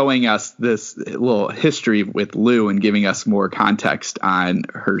showing us this little history with Lou and giving us more context on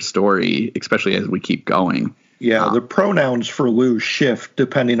her story, especially as we keep going. Yeah, the pronouns for Lou shift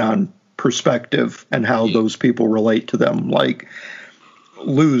depending on perspective and how those people relate to them. Like,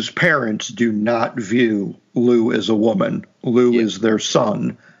 Lou's parents do not view Lou as a woman. Lou is their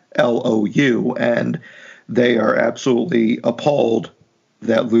son, Lou, and they are absolutely appalled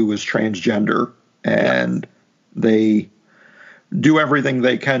that Lou is transgender, and they do everything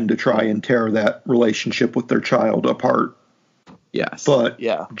they can to try and tear that relationship with their child apart. Yes. But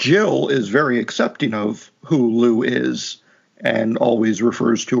Jill is very accepting of who Lou is and always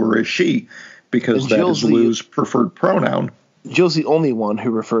refers to her as she, because that is Lou's preferred pronoun. Jill's the only one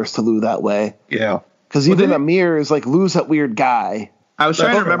who refers to Lou that way. Yeah. Because even Amir is like, Lou's that weird guy. I was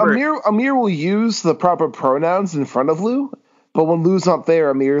trying to remember. Amir will use the proper pronouns in front of Lou, but when Lou's not there,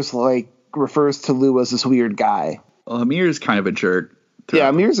 Amir's like refers to Lou as this weird guy. Well, Amir's kind of a jerk. Yeah,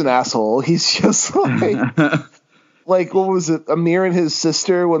 Amir's an asshole. He's just like, like, what was it? Amir and his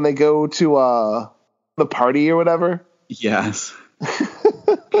sister when they go to the party or whatever. Yes.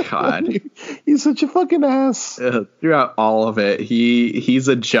 God, he's such a fucking ass. Throughout all of it, he's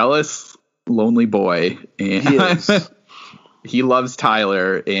a jealous, lonely boy, and he is. He loves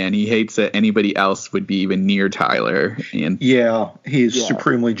Tyler, and he hates that anybody else would be even near Tyler. And he's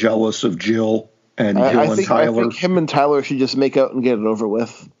supremely jealous of Jill and Jill and Tyler. I think him and Tyler should just make out and get it over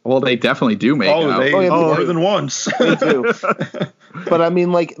with. Well, they definitely do make out. More than once. They do. But I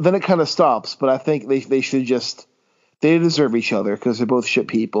mean, like, then it kind of stops. But I think they should just. They deserve each other because they're both shit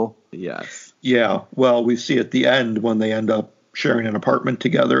people. Yes. Yeah. Well, we see at the end when they end up sharing an apartment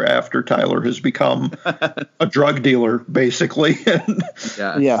together after Tyler has become a drug dealer, basically.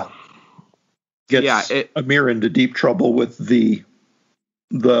 Gets Amir into deep trouble with the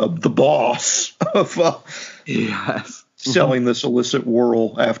boss of selling this illicit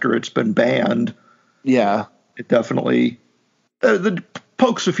whirl after it's been banned. Yeah. It definitely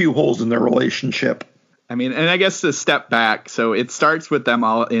pokes a few holes in their relationship. I mean, and I guess to step back, so it starts with them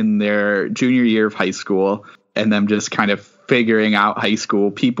all in their junior year of high school and them just kind of figuring out high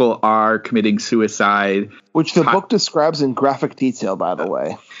school. People are committing suicide. Which the book describes in graphic detail, by the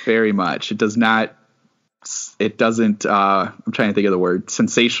way. Very much. It doesn't, I'm trying to think of the word,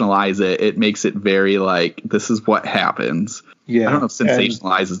 sensationalize it. It makes it very like, this is what happens. Yeah. I don't know if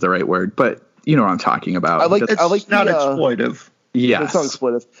sensationalize is the right word, but you know what I'm talking about. I like not exploitive. Yeah, it's not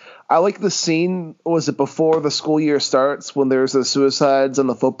exploitive. I like the scene. Was it before the school year starts when there's the suicides on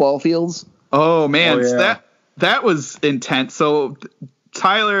the football fields? Oh man, that was intense. So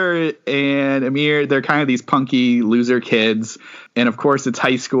Tyler and Amir, they're kind of these punky loser kids, and of course it's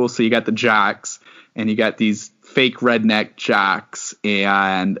high school, so you got the jocks and you got these fake redneck jocks,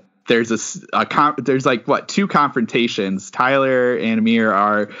 and there's there's like two confrontations. Tyler and Amir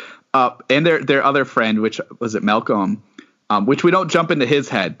are up, and their other friend, which was it Malcolm. Which we don't jump into his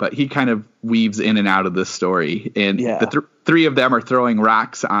head, but he kind of weaves in and out of this story. And the three of them are throwing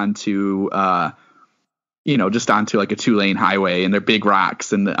rocks onto, just onto like a 2-lane highway, and they're big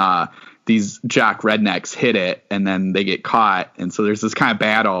rocks. And these jock rednecks hit it, and then they get caught. And so there's this kind of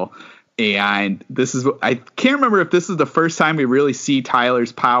battle. And I can't remember if this is the first time we really see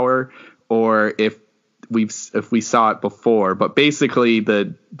Tyler's power or if we saw it before. But basically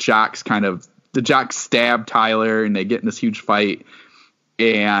the jocks stab Tyler and they get in this huge fight,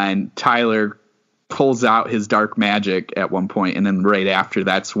 and Tyler pulls out his dark magic at one point, and then right after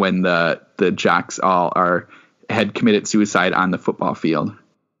that's when the jocks all had committed suicide on the football field.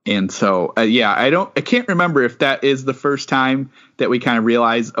 And so I can't remember if that is the first time that we kind of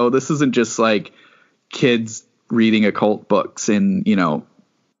realize, oh, this isn't just like kids reading occult books and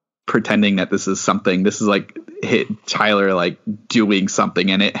pretending that this is something. This is like Tyler like doing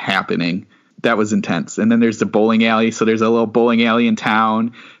something and it happening. That was intense. And then there's the bowling alley. So there's a little bowling alley in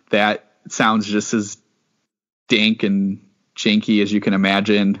town that sounds just as dank and janky as you can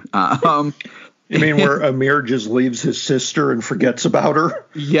imagine. You mean where Amir just leaves his sister and forgets about her?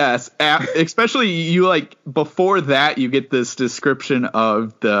 Yes. Especially before that, you get this description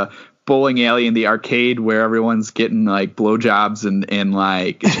of the bowling alley in the arcade where everyone's getting like blowjobs and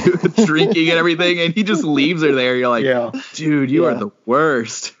like drinking and everything, and he just leaves her there. You're like, dude, you are the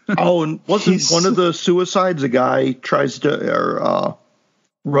worst. Oh, and wasn't one of the suicides a guy tries to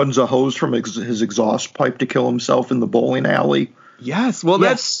runs a hose from his exhaust pipe to kill himself in the bowling alley? Yes. Well,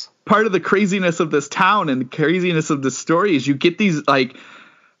 that's part of the craziness of this town and the craziness of the story is you get these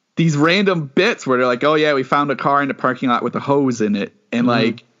random bits where they're like, oh yeah, we found a car in the parking lot with a hose in it. And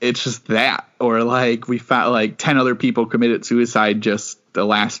like, it's just that, or like we found like 10 other people committed suicide just the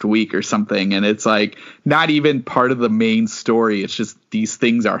last week or something. And it's like not even part of the main story. It's just these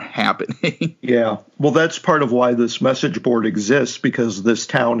things are happening. Yeah. Well, that's part of why this message board exists, because this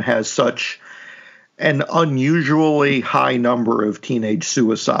town has such an unusually high number of teenage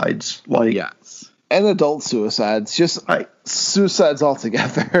suicides. Like, yes. And adult suicides, just suicides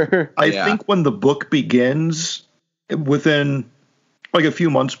altogether. I think when the book begins, within like a few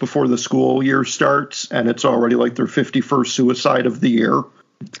months before the school year starts, and it's already like their 51st suicide of the year.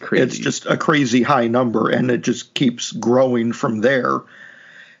 It's crazy. It's just a crazy high number, and it just keeps growing from there.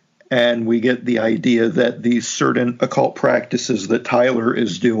 And we get the idea that these certain occult practices that Tyler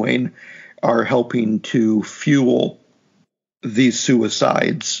is doing are helping to fuel these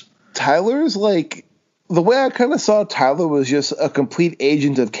suicides. Tyler's like, the way I kind of saw Tyler was just a complete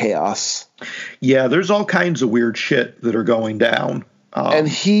agent of chaos. Yeah, there's all kinds of weird shit that are going down. And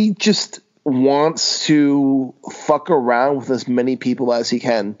he just wants to fuck around with as many people as he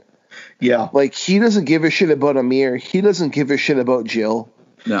can. Yeah. Like, he doesn't give a shit about Amir. He doesn't give a shit about Jill.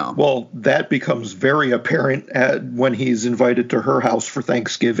 No. Well, that becomes very apparent when he's invited to her house for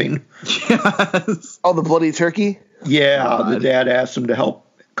Thanksgiving. Yes. Oh, the bloody turkey? Yeah, the dad asks him to help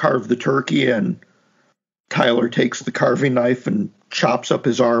carve the turkey, and Tyler takes the carving knife and chops up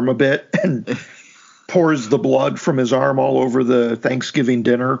his arm a bit and pours the blood from his arm all over the Thanksgiving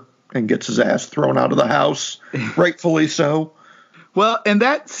dinner and gets his ass thrown out of the house, rightfully so. Well, and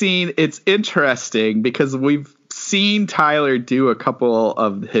that scene, it's interesting because we've seen Tyler do a couple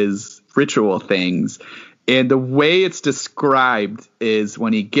of his ritual things, and the way it's described is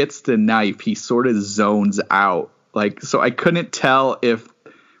when he gets the knife, he sort of zones out. Like, so I couldn't tell if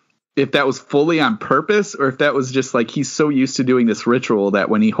that was fully on purpose or if that was just like he's so used to doing this ritual that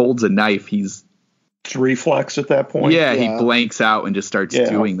when he holds a knife, it's reflex at that point. Yeah, he blanks out and just starts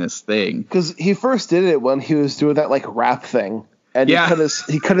doing this thing. Because he first did it when he was doing that like rap thing. And he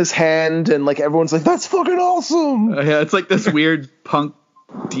cut his hand, and like everyone's like, "That's fucking awesome!" Yeah, it's like this weird punk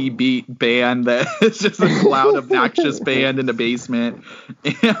D-beat band that is just a loud, obnoxious band in the basement.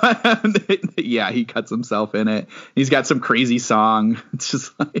 And yeah, he cuts himself in it. He's got some crazy song. It's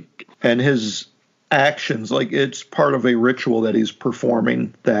just like, and his actions, like it's part of a ritual that he's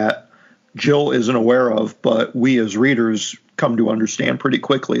performing that Jill isn't aware of, but we as readers come to understand pretty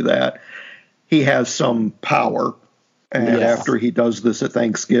quickly that he has some power. And after he does this at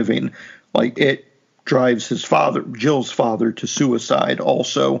Thanksgiving, like it drives Jill's father, to suicide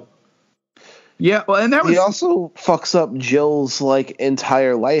also. Yeah, well, and he also fucks up Jill's like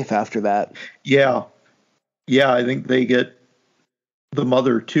entire life after that. Yeah. Yeah, I think they get the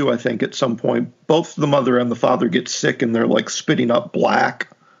mother too, I think at some point. Both the mother and the father get sick and they're like spitting up black.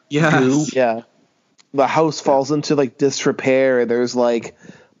 Yes. Yeah. The house falls into like disrepair. There's like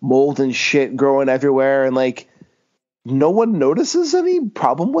mold and shit growing everywhere, and like no one notices any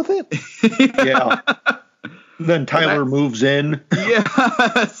problem with it. Yeah. Then Tyler moves in.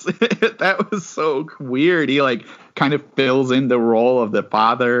 Yes. That was so weird. He like kind of fills in the role of the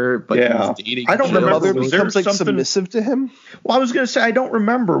father, but he's dating. I don't Jill. remember. The mother becomes like submissive to him. Well, I was going to say, I don't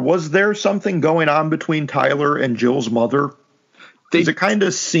remember. Was there something going on between Tyler and Jill's mother? Because it kind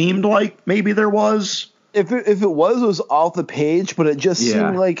of seemed like maybe there was. If it was off the page, but it just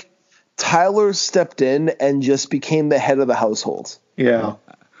seemed like Tyler stepped in and just became the head of the household. Yeah.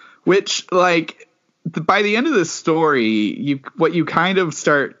 Which, like, by the end of the story, what you kind of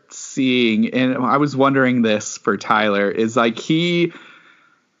start seeing, and I was wondering this for Tyler, is like he,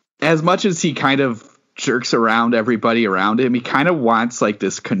 as much as he kind of jerks around everybody around him, he kind of wants like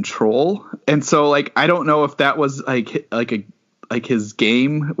this control. And so, like, I don't know if that was like his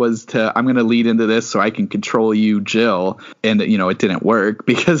game was to, I'm going to lead into this so I can control you, Jill. And, it didn't work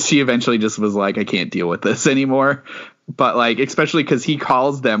because she eventually just was like, I can't deal with this anymore. But like, especially because he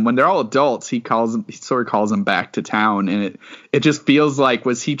calls them when they're all adults, he sort of calls them back to town. And it just feels like,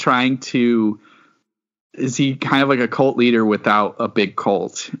 is he kind of like a cult leader without a big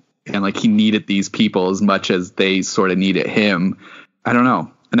cult? And like he needed these people as much as they sort of needed him. I don't know.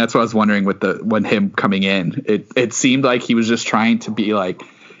 And that's what I was wondering when him coming in. It seemed like he was just trying to be like,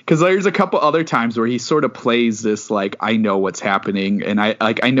 because there's a couple other times where he sort of plays this like, I know what's happening, and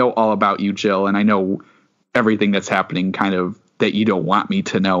I know all about you, Jill, and I know everything that's happening kind of that you don't want me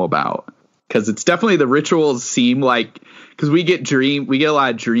to know about. Because it's definitely, the rituals seem like, because we get a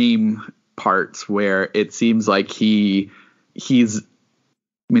lot of dream parts where it seems like he's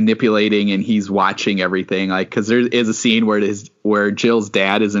manipulating and he's watching everything, like, because there is a scene where Jill's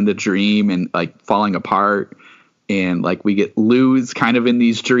dad is in the dream and like falling apart, and like we get Lou's kind of in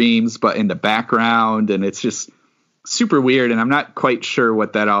these dreams but in the background, and it's just super weird, and I'm not quite sure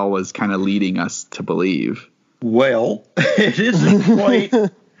what that all was kind of leading us to believe. Well, it isn't quite.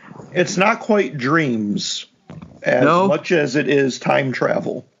 It's not quite dreams as much as it is time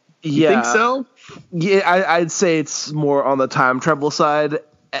travel. You think so? Yeah, I'd say it's more on the time travel side,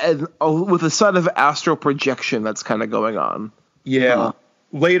 and with a side of astral projection that's kind of going on. Yeah.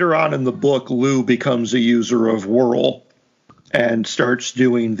 Later on in the book, Lou becomes a user of Whirl and starts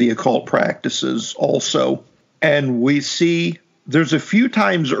doing the occult practices also. And we see there's a few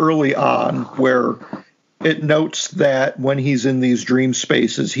times early on where it notes that when he's in these dream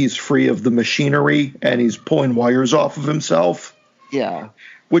spaces, he's free of the machinery and he's pulling wires off of himself. Yeah.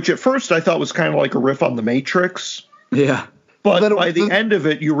 Which at first I thought was kind of like a riff on The Matrix. Yeah. But by the end of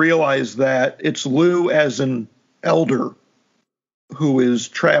it, you realize that it's Lou as an elder who is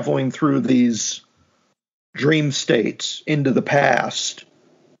traveling through these dream states into the past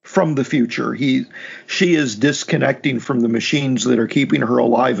from the future. She is disconnecting from the machines that are keeping her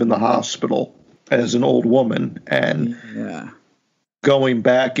alive in the hospital as an old woman and going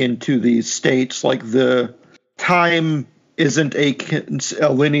back into these states. Like the time isn't a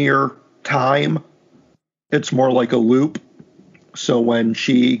linear time. It's more like a loop. So when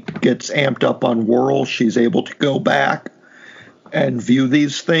she gets amped up on Whirl, she's able to go back and view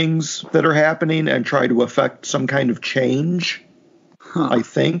these things that are happening and try to affect some kind of change, I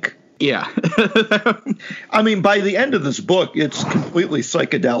think. Yeah. I mean, by the end of this book, it's completely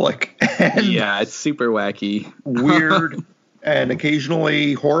psychedelic. And it's super wacky. Weird and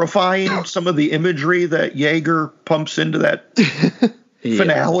occasionally horrifying. Some of the imagery that Yeager pumps into that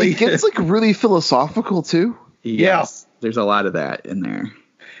finale. It gets like really philosophical too. Yes. There's a lot of that in there.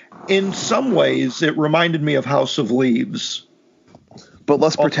 In some ways, it reminded me of House of Leaves. But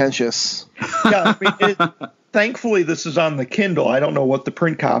less pretentious. Yeah, I mean, thankfully this is on the Kindle. I don't know what the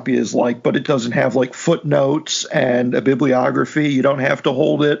print copy is like, but it doesn't have like footnotes and a bibliography. You don't have to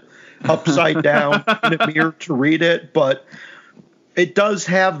hold it upside down in a mirror to read it, but it does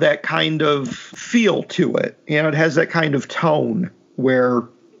have that kind of feel to it. You know, it has that kind of tone where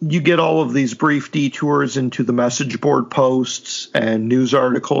you get all of these brief detours into the message board posts and news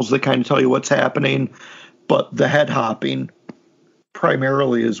articles that kind of tell you what's happening, but the head hopping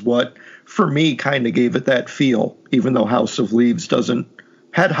primarily is what, for me, kind of gave it that feel, even though House of Leaves doesn't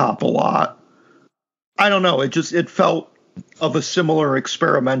head hop a lot. I don't know. It felt of a similar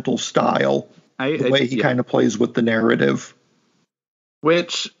experimental style, the way he kind of plays with the narrative.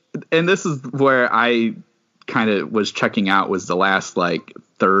 And this is where I kind of was checking out, was the last like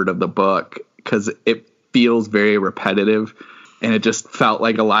third of the book, because it feels very repetitive and it just felt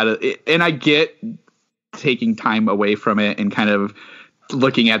like a lot of it. And I get taking time away from it and kind of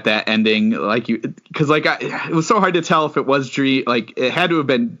looking at that ending, like because like it was so hard to tell if it was dream, like it had to have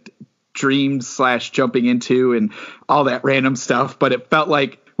been dreams / jumping into and all that random stuff, but it felt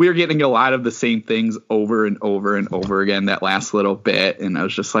like we were getting a lot of the same things over and over and over again that last little bit. And I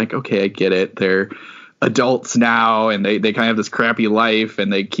was just like, okay, I get it. They're adults now and they kind of have this crappy life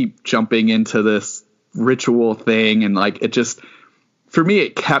and they keep jumping into this ritual thing. And like, it just, for me,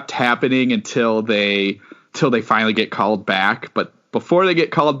 it kept happening until they finally get called back. But before they get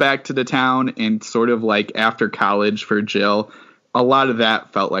called back to the town and sort of like after college for Jill, a lot of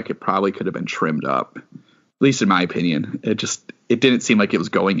that felt like it probably could have been trimmed up, at least in my opinion. It didn't seem like it was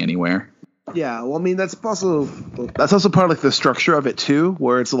going anywhere. Yeah, well, I mean, that's also part of like the structure of it too,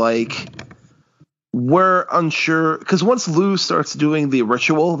 where it's like we're unsure, because once Lou starts doing the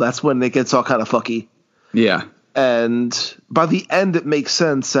ritual, that's when it gets all kind of fucky. Yeah. And by the end, it makes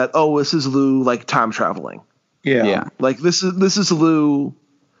sense that, oh, this is Lou like time traveling. Yeah. Like this is Lou,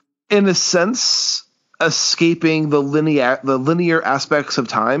 in a sense, escaping the linear aspects of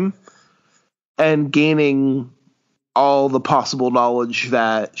time and gaining all the possible knowledge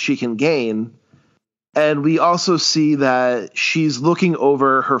that she can gain. And we also see that she's looking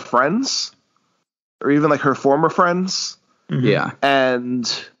over her friends, or even like her former friends. Mm-hmm. Yeah.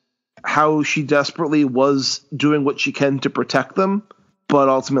 And how she desperately was doing what she can to protect them, but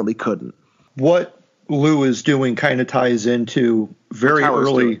ultimately couldn't. What Lou is doing kind of ties into very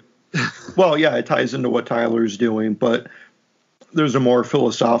early. Well, yeah, it ties into what Tyler's doing, but there's a more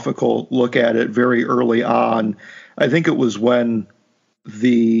philosophical look at it very early on. I think it was when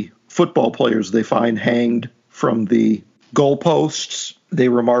the football players they find hanged from the goalposts, they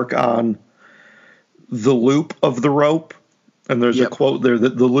remark on the loop of the rope. And there's a quote there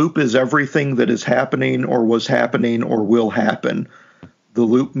that the loop is everything that is happening or was happening or will happen. The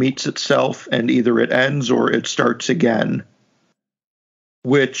loop meets itself and either it ends or it starts again,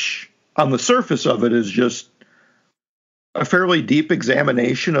 which on the surface of it is just a fairly deep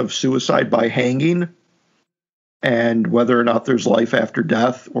examination of suicide by hanging. and whether or not there's life after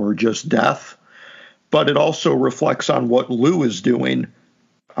death or just death. But it also reflects on what Lou is doing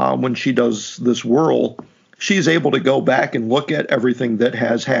when she does this whirl. She's able to go back and look at everything that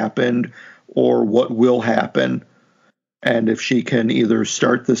has happened or what will happen, and if she can either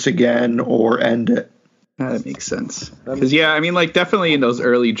start this again or end it. That makes sense. Because, yeah, I mean, like, definitely in those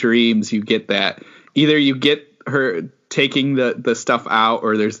early dreams, you get that. Either you get her taking the stuff out,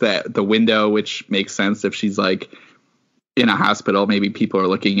 or there's the window, which makes sense if she's, like, in a hospital. Maybe people are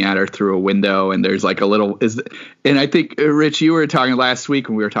looking at her through a window, and there's, like, a little... And I think, Rich, you were talking last week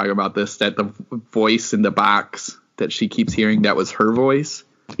when we were talking about this, that the voice in the box that she keeps hearing, that was her voice.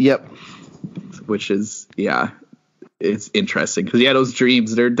 Yep. Which is, yeah, it's interesting. Because, yeah, those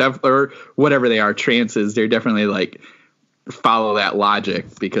dreams, they're or whatever they are, trances, they're definitely, like, follow that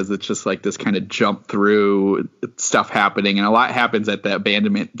logic, because it's just like this kind of jump through stuff happening, and a lot happens at the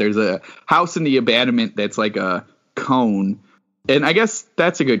abandonment. There's a house in the abandonment that's like a cone, and I guess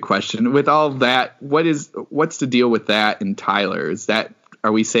that's a good question. With all of that, what's the deal with that in Tyler?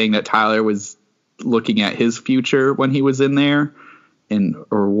 Are we saying that Tyler was looking at his future when he was in there,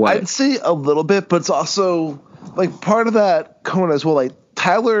 or what? I'd say a little bit, but it's also like part of that cone as well. Like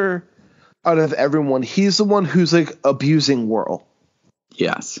Tyler, out of everyone, he's the one who's like abusing Whirl.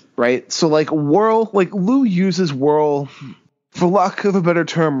 Yes. Right? So like Whirl, like Lou uses Whirl, for lack of a better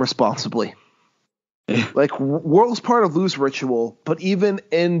term, responsibly. Like Whirl's part of Lou's ritual, but even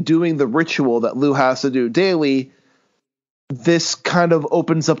in doing the ritual that Lou has to do daily, this kind of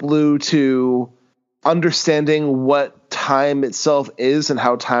opens up Lou to understanding what time itself is and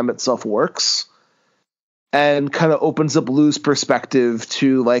how time itself works. And kind of opens up Lou's perspective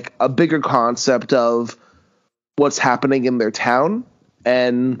to like a bigger concept of what's happening in their town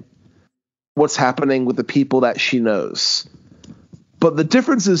and what's happening with the people that she knows. But the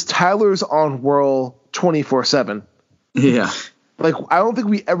difference is Tyler's on Whirl 24/7. Yeah. Like, I don't think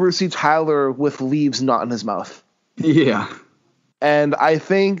we ever see Tyler with leaves not in his mouth. Yeah. And I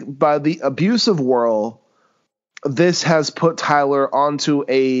think by the abuse of Whirl, this has put Tyler onto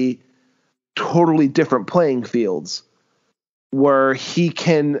a totally different playing fields where he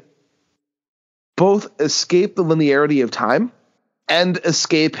can both escape the linearity of time and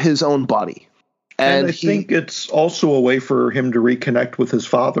escape his own body. And I think it's also a way for him to reconnect with his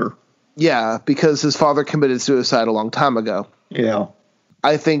father. Yeah, because his father committed suicide a long time ago. Yeah.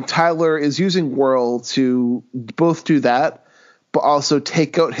 I think Tyler is using Whirl to both do that, but also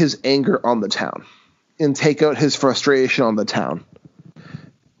take out his anger on the town and take out his frustration on the town.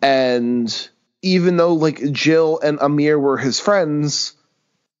 And even though like Jill and Amir were his friends,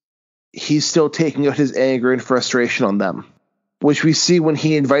 he's still taking out his anger and frustration on them, which we see when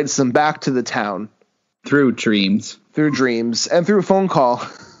he invites them back to the town. Through dreams and through a phone call.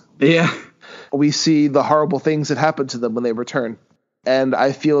 Yeah. We see the horrible things that happen to them when they return. And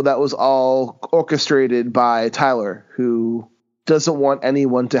I feel that was all orchestrated by Tyler, who doesn't want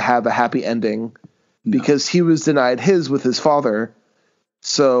anyone to have a happy ending because he was denied his with his father.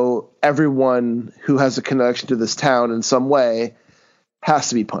 So everyone who has a connection to this town in some way has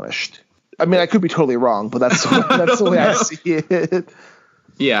to be punished. I mean, I could be totally wrong, but that's the way I see it.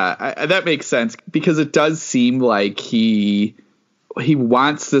 Yeah, that makes sense, because it does seem like he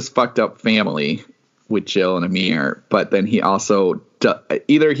wants this fucked up family with Jill and Amir, but then he also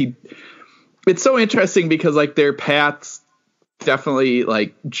it's so interesting because like their paths definitely,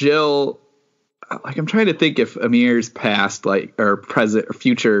 like Jill, like I'm trying to think if Amir's past like or present or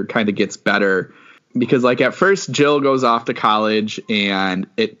future kind of gets better, because like at first Jill goes off to college and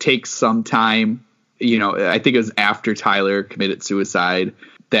it takes some time, you know, I think it was after Tyler committed suicide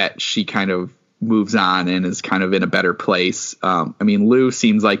that she kind of moves on and is kind of in a better place. I mean, Lou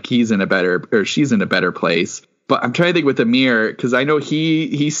seems like she's in a better place, but I'm trying to think with Amir, because I know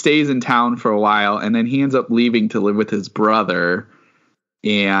he stays in town for a while and then he ends up leaving to live with his brother,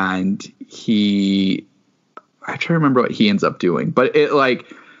 and I try to remember what he ends up doing, but it like,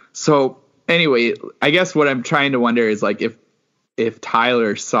 so anyway, I guess what I'm trying to wonder is like if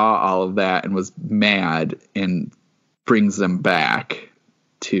Tyler saw all of that and was mad and brings them back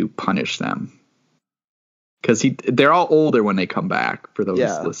to punish them, because they're all older when they come back, for those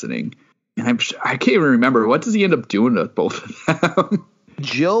listening. And I can't even remember, what does he end up doing with both of them?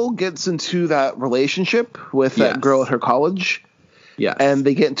 Jill gets into that relationship with that girl at her college. Yeah. And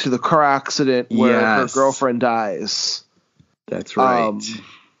they get into the car accident where her girlfriend dies. That's right.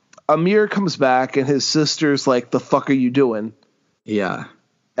 Amir comes back and his sister's like, "The fuck are you doing?" Yeah.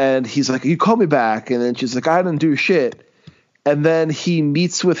 And he's like, "You called me back." And then she's like, "I didn't do shit." And then he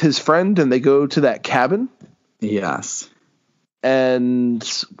meets with his friend and they go to that cabin. Yes. And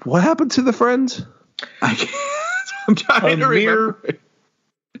what happened to the friend? I'm trying to remember.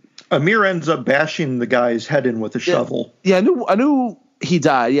 Amir ends up bashing the guy's head in with a shovel. Yeah, I knew he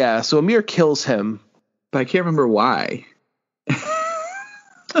died. Yeah, so Amir kills him, but I can't remember why.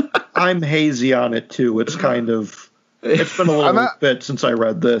 I'm hazy on it too. It's kind of. It's been a little bit since I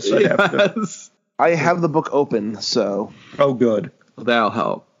read this. I have the book open, so. Oh, good. Well, that'll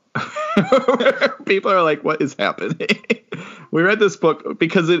help. People are like, what is happening? We read this book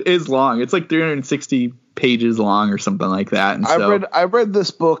because it is long. It's like 360 pages long or something like that. And I read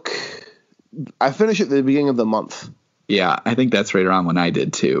this book. I finished it at the beginning of the month. Yeah, I think that's right around when I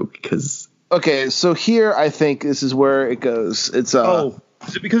did too. Because okay, so here I think this is where it goes. It's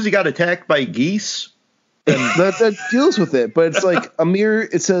is it because he got attacked by geese? that deals with it, but it's like Amir.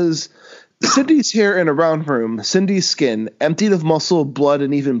 It says. Cindy's here in a round room, Cindy's skin, emptied of muscle, blood,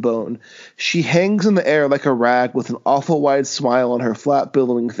 and even bone. She hangs in the air like a rag with an awful wide smile on her flat,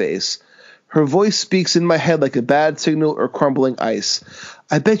 billowing face. Her voice speaks in my head like a bad signal or crumbling ice.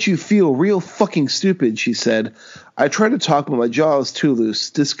 I bet you feel real fucking stupid, she said. I try to talk, but my jaw is too loose,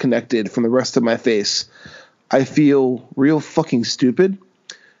 disconnected from the rest of my face. I feel real fucking stupid?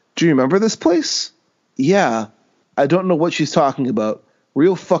 Do you remember this place? Yeah. I don't know what she's talking about.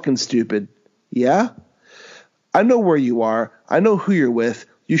 Real fucking stupid. Yeah? I know where you are. I know who you're with.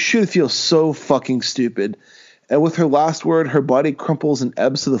 You should feel so fucking stupid. And with her last word, her body crumples and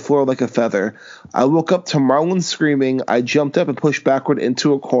ebbs to the floor like a feather. I woke up to Marlon screaming. I jumped up and pushed backward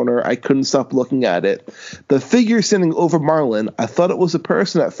into a corner. I couldn't stop looking at it. The figure standing over Marlon, I thought it was a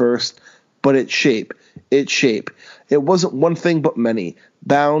person at first, but its shape. It wasn't one thing but many.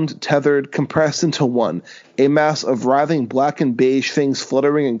 Bound, tethered, compressed into one. A mass of writhing black and beige things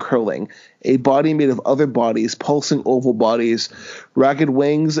fluttering and curling. A body made of other bodies, pulsing oval bodies, ragged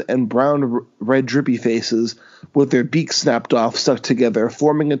wings and brown red drippy faces, with their beaks snapped off, stuck together,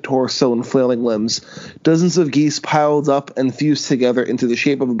 forming a torso and flailing limbs. Dozens of geese piled up and fused together into the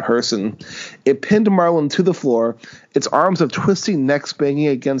shape of a person. It pinned Marlon to the floor, its arms of twisting necks banging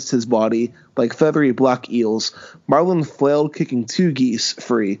against his body like feathery black eels. Marlon flailed, kicking two geese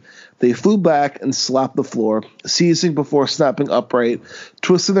free. They flew back and slapped the floor, seizing before snapping upright,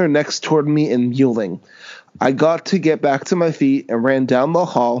 twisting their necks toward me and yielding. I got to get back to my feet and ran down the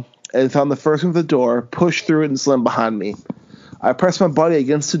hall and found the first one at the door, pushed through it and slammed behind me. I pressed my body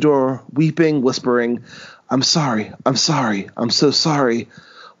against the door, weeping, whispering, I'm sorry, I'm so sorry,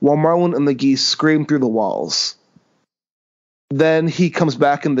 while Marlon and the geese screamed through the walls. Then he comes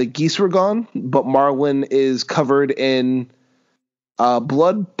back and the geese were gone, but Marlon is covered in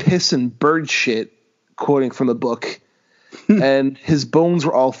blood, piss, and bird shit, quoting from the book. And his bones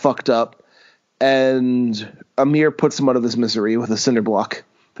were all fucked up. And Amir puts him out of his misery with a cinder block.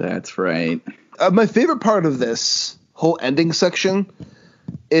 That's right. My favorite part of this whole ending section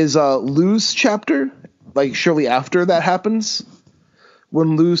is Lou's chapter, like shortly after that happens,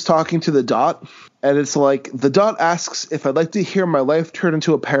 when Lou's talking to the Dot. And it's like, the Dot asks if I'd like to hear my life turn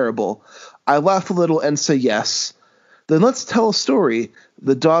into a parable. I laugh a little and say yes. Then let's tell a story.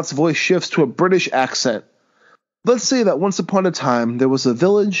 The Dot's voice shifts to a British accent. Let's say that once upon a time there was a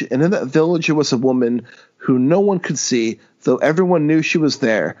village, and in that village there was a woman who no one could see, though everyone knew she was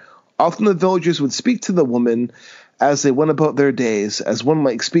there. Often the villagers would speak to the woman as they went about their days, as one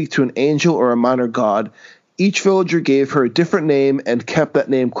might speak to an angel or a minor god. Each villager gave her a different name and kept that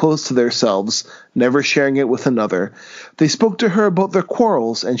name close to themselves, never sharing it with another. They spoke to her about their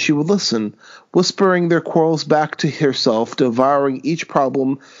quarrels, and she would listen, whispering their quarrels back to herself, devouring each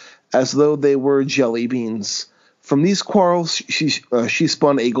problem as though they were jelly beans. From these quarrels, she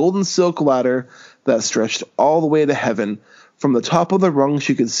spun a golden silk ladder that stretched all the way to heaven. From the top of the rung,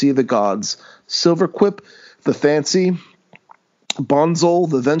 she could see the gods: Silverquip, the fancy, Bonzol,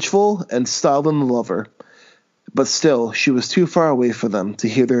 the vengeful, and Stalin, the lover. But still, she was too far away for them to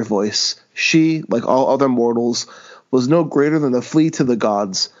hear their voice. She, like all other mortals, was no greater than a flea to the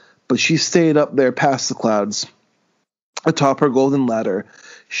gods, but she stayed up there past the clouds, atop her golden ladder,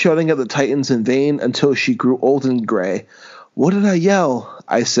 shouting at the Titans in vain until she grew old and gray. What did I yell?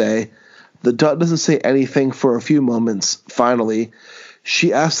 I say. The Dot doesn't say anything for a few moments. Finally,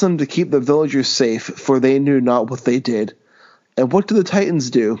 she asked them to keep the villagers safe, for they knew not what they did. And what did the Titans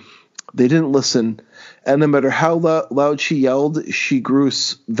do? They didn't listen, and no matter how loud she yelled, she grew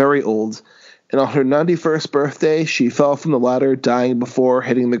very old. And on her 91st birthday, she fell from the ladder, dying before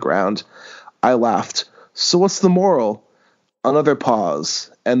hitting the ground. I laughed. So what's the moral? Another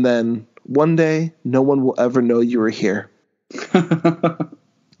pause, and then, one day, no one will ever know you were here.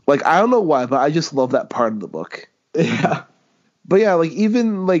 Like, I don't know why, but I just love that part of the book. Yeah. But yeah, like,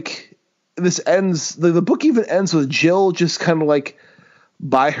 even, like, this ends, the book even ends with Jill just kind of, like,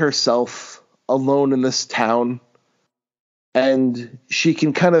 by herself, alone in this town, and she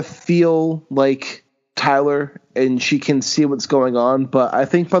can kind of feel like Tyler and she can see what's going on. But I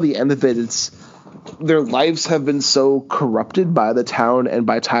think by the end of it, it's their lives have been so corrupted by the town and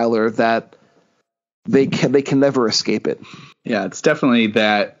by Tyler that they can never escape it. Yeah, it's definitely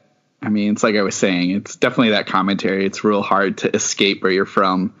that. I mean, it's like I was saying, it's definitely that commentary. It's real hard to escape where you're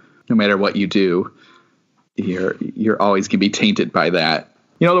from, no matter what you do. You're always gonna be tainted by that.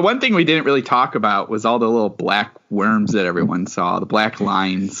 You know, the one thing we didn't really talk about was all the little black worms that everyone saw, the black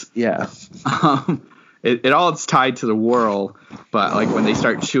lines. Yeah. It all is tied to the whirl, but like when they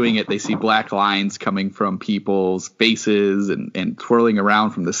start chewing it, they see black lines coming from people's faces and twirling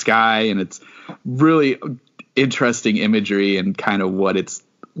around from the sky, and it's really interesting imagery and kind of what it's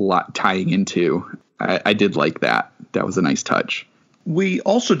tying into. I did like that. That was a nice touch. We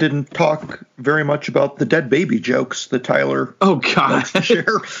also didn't talk very much about the dead baby jokes that Tyler likes to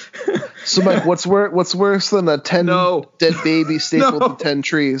share. So, Mike, what's worse than a 10 dead baby stapled to 10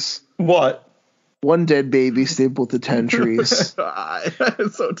 trees? What? One dead baby stapled to 10 trees.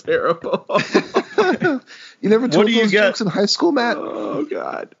 That's so terrible. You never told those jokes in high school, Matt? Oh,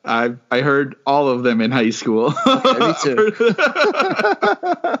 God. I heard all of them in high school. Okay, me too.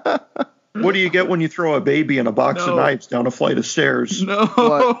 What do you get when you throw a baby in a box of knives down a flight of stairs? No.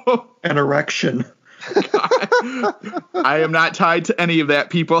 What? An erection. I am not tied to any of that,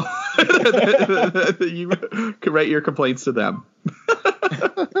 people. You can write your complaints to them.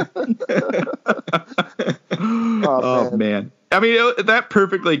 Oh man. I mean, that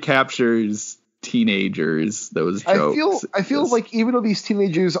perfectly captures teenagers, those jokes. I feel like even though these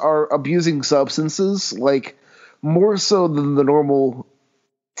teenagers are abusing substances, like more so than the normal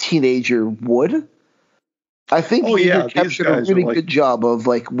teenager would, I think Yeager captured a really good job of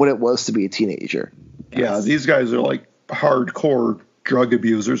like what it was to be a teenager. Yeah, these guys are like hardcore drug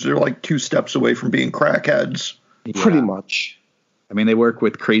abusers. They're like 2 steps away from being crackheads. Yeah. Pretty much. I mean, they work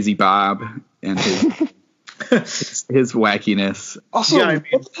with Crazy Bob and his wackiness. Also, yeah, I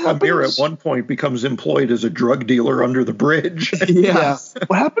mean, Amir at one point becomes employed as a drug dealer under the bridge. Yeah.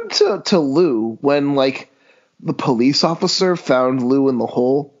 What happened to Lou when like the police officer found Lou in the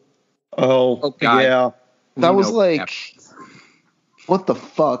hole? Oh God. Yeah. That was like, what the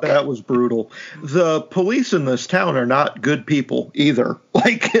fuck? That was brutal. The police in this town are not good people either.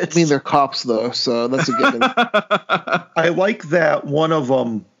 Like, I mean, they're cops though, so that's a given. I like that one of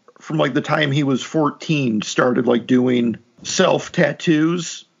them from like the time he was 14 started like doing self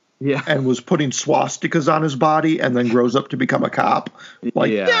tattoos. Yeah. And was putting swastikas on his body and then grows up to become a cop.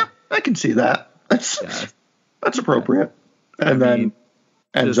 Like, yeah I can see that. That's appropriate. And then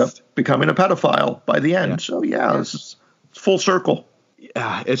ends up becoming a pedophile by the end. So it's full circle.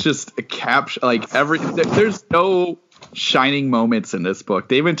 Yeah, it's just a capture. Like there's no shining moments in this book.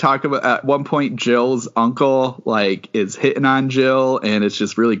 They even talk about at one point Jill's uncle like is hitting on Jill, and it's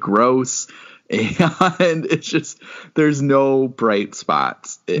just really gross. And it's just there's no bright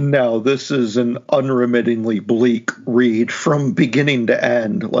spots. No, this is an unremittingly bleak read from beginning to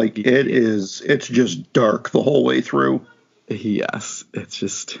end. Like it's just dark the whole way through. Yes, it's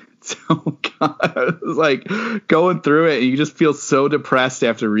just so God. It's like going through it, and you just feel so depressed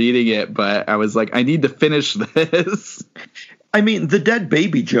after reading it. But I was like, I need to finish this. I mean, the dead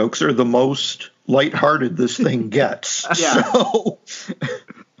baby jokes are the most lighthearted this thing gets. Yeah. So.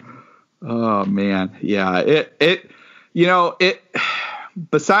 Oh man, yeah.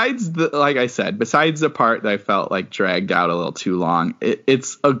 Besides the part that I felt like dragged out a little too long,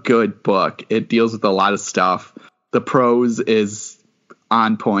 it's a good book. It deals with a lot of stuff. The prose is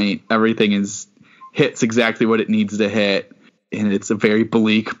on point. Everything hits exactly what it needs to hit, and it's a very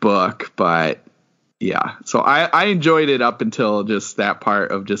bleak book. But yeah, so I enjoyed it up until just that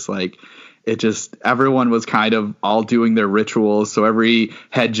part of just like it. Just everyone was kind of all doing their rituals, so every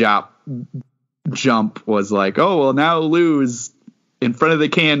head jump was like, oh well, now Lou's in front of the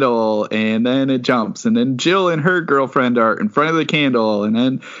candle, and then it jumps, and then Jill and her girlfriend are in front of the candle, and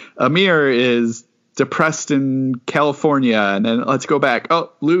then Amir is depressed in California, and then let's go back.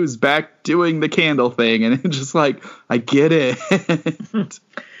 Oh, Lou's back doing the candle thing, and it's just like, I get it.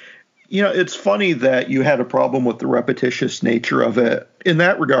 You know, it's funny that you had a problem with the repetitious nature of it. In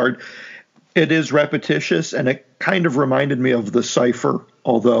that regard, it is repetitious, and it kind of reminded me of the Cypher,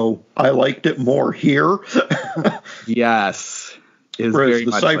 although I liked it more here. Yes. Whereas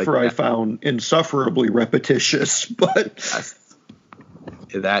the Cypher I found insufferably repetitious, but... Yes.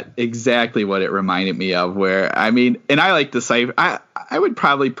 That exactly what it reminded me of, where, I mean, and I like the Cypher. I would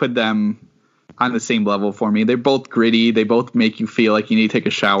probably put them on the same level for me. They're both gritty. They both make you feel like you need to take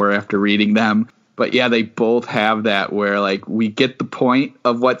a shower after reading them. But yeah, they both have that where like we get the point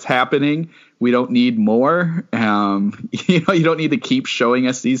of what's happening. We don't need more. You don't need to keep showing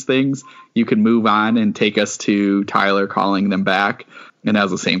us these things. You can move on and take us to Tyler calling them back. And that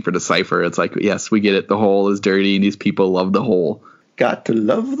was the same for Decipher. It's like, yes, we get it. The hole is dirty and these people love the hole. Got to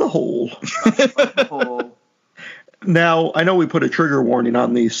love the hole. Now, I know we put a trigger warning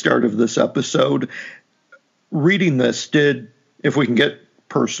on the start of this episode. Reading this, if we can get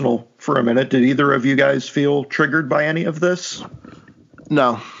personal for a minute, did either of you guys feel triggered by any of this?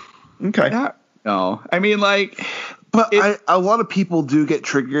 No. Okay. No. I mean, like... But a lot of people do get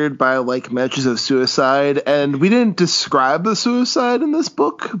triggered by, like, mentions of suicide, and we didn't describe the suicide in this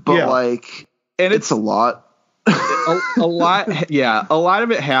book, but, like, and it's a lot. a lot, yeah. A lot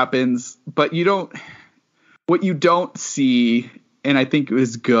of it happens, but what you don't see, and I think it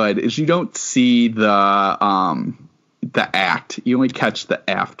was good, is you don't see the act. You only catch the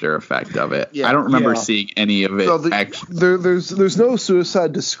after effect of it. Yeah, I don't remember seeing any of it. So there's no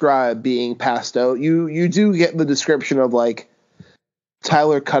suicide described being passed out. You do get the description of like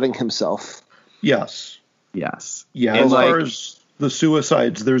Tyler cutting himself. Yes. Yeah. As far as the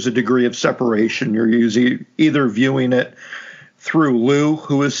suicides, there's a degree of separation. You're usually either viewing it through Lou,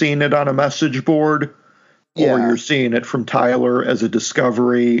 who is seeing it on a message board, or you're seeing it from Tyler as a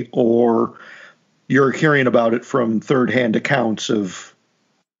discovery, or you're hearing about it from third-hand accounts of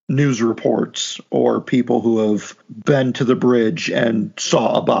news reports or people who have been to the bridge and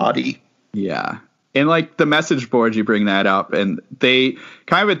saw a body. Yeah. And like the message board, you bring that up, and they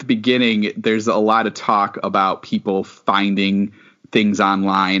kind of at the beginning, there's a lot of talk about people finding things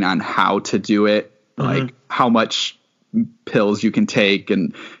online on how to do it, like how much pills you can take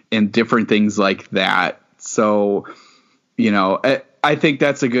and different things like that. So, I think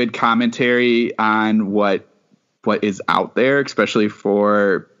that's a good commentary on what is out there, especially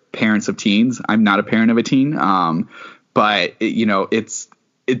for parents of teens. I'm not a parent of a teen, but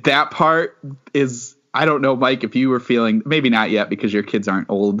that part is, I don't know, Mike, if you were feeling, maybe not yet because your kids aren't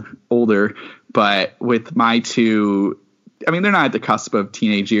older, but with my two, I mean, they're not at the cusp of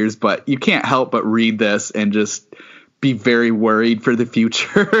teenage years, but you can't help but read this and just be very worried for the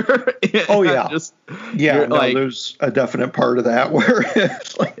future. Oh yeah. There's a definite part of that where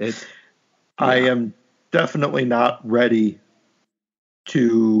it's like, I am definitely not ready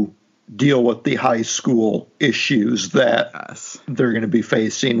to deal with the high school issues that they're going to be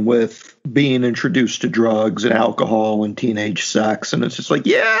facing with being introduced to drugs and alcohol and teenage sex. And it's just like,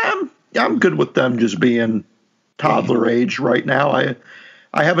 I'm good with them just being toddler age right now.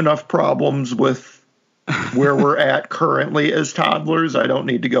 I have enough problems with where we're at currently as toddlers. I don't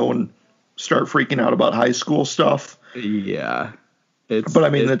need to go and start freaking out about high school stuff. Yeah. But I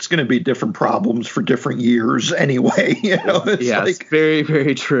mean, it's going to be different problems for different years anyway. It's very,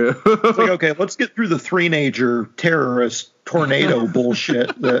 very true. It's like, okay, let's get through the three-nager terrorist tornado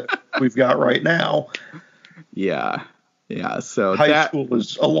bullshit that we've got right now. Yeah. Yeah. So high school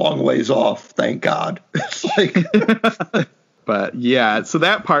is a long ways off. Thank God. It's like, but yeah, so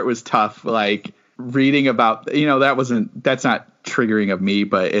that part was tough. Like, reading about, that's not triggering of me,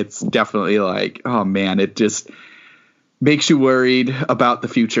 but it's definitely like, oh man, it just makes you worried about the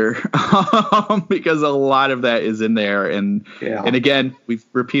future because a lot of that is in there. And again, we've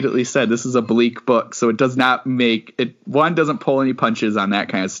repeatedly said this is a bleak book, so it does not make it, one, doesn't pull any punches on that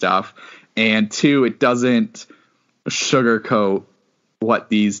kind of stuff, and two, it doesn't sugarcoat what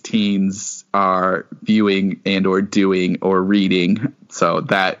these teens are viewing and or doing or reading. So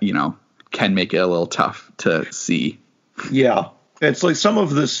that, can make it a little tough to see. Yeah. It's like some of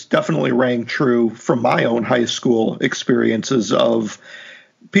this definitely rang true from my own high school experiences of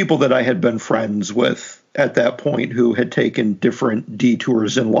people that I had been friends with at that point who had taken different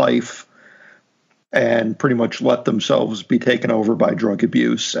detours in life and pretty much let themselves be taken over by drug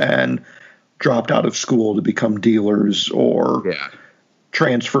abuse and dropped out of school to become dealers or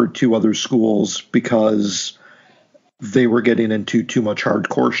transferred to other schools because they were getting into too much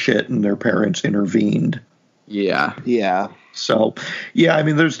hardcore shit and their parents intervened. Yeah. So, I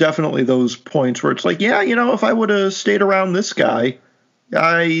mean, there's definitely those points where it's like, if I would have stayed around this guy,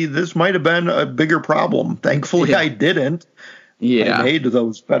 this might have been a bigger problem. Thankfully, I didn't. Yeah. I made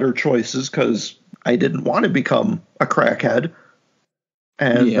those better choices because I didn't want to become a crackhead.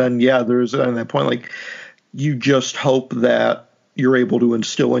 And then, there's at that point, like, you just hope that you're able to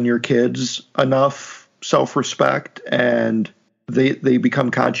instill in your kids enough self-respect and they become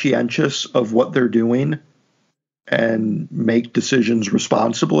conscientious of what they're doing and make decisions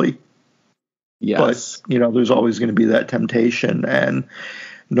responsibly. Yes. But, there's always going to be that temptation. And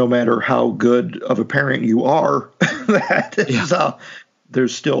no matter how good of a parent you are,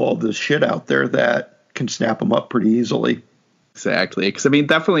 there's still all this shit out there that can snap them up pretty easily. Exactly. Because, I mean,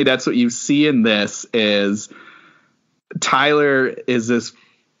 definitely that's what you see in this is Tyler is this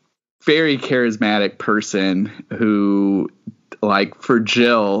very charismatic person who, like, for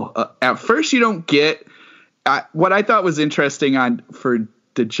Jill, at first you don't get what I thought was interesting for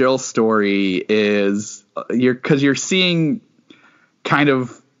the Jill story is you're seeing kind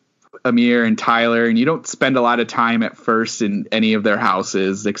of Amir and Tyler, and you don't spend a lot of time at first in any of their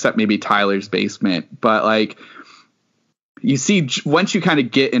houses except maybe Tyler's basement. But like you see, once you kind of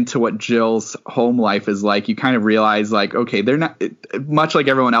get into what Jill's home life is like, you kind of realize like, okay, they're not much like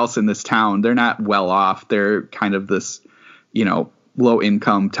everyone else in this town. They're not well off. They're kind of this, low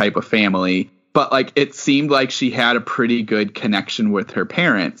income type of family. But like it seemed like she had a pretty good connection with her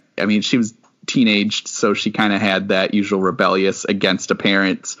parents. I mean, she was teenaged, so she kind of had that usual rebellious against the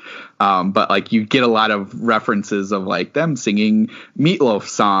parents. But like you get a lot of references of like them singing Meatloaf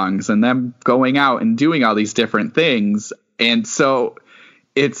songs and them going out and doing all these different things. And so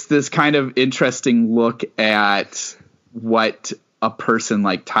it's this kind of interesting look at what a person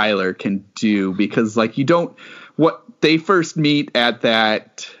like Tyler can do, because like what they first meet at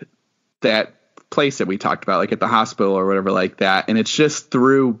that place that we talked about, like at the hospital or whatever like that. And it's just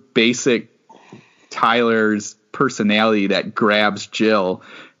through basic Tyler's personality that grabs Jill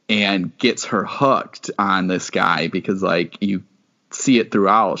and gets her hooked on this guy, because like you see it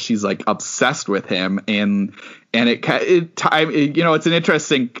throughout. She's like obsessed with him, and it's an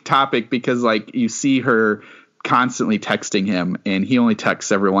interesting topic because like you see her constantly texting him, and he only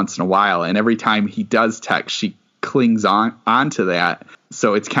texts every once in a while, and every time he does text, she clings onto that.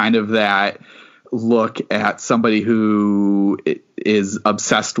 So it's kind of that look at somebody who is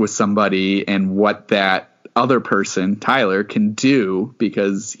obsessed with somebody and what that other person, Tyler, can do,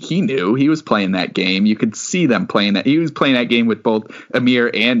 because he knew he was playing that game. You could see them playing that. He was playing that game with both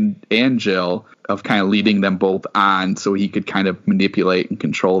Amir and Jill, of kind of leading them both on so he could kind of manipulate and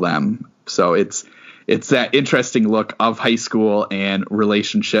control them. So it's that interesting look of high school and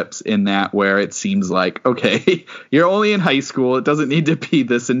relationships in that, where it seems like, okay, you're only in high school. It doesn't need to be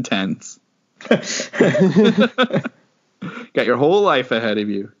this intense. Got your whole life ahead of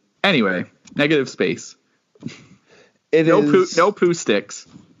you. Anyway, negative space. No poo sticks.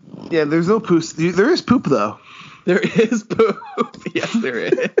 Yeah, there's no poo. There is poop though. There is poop. Yes, there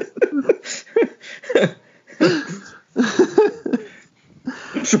is.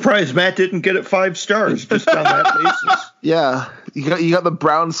 I'm surprised Matt didn't get it 5 stars just on that basis. Yeah, you got the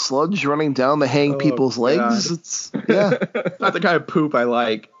brown sludge running down the hang people's legs. God. It's Not the kind of poop I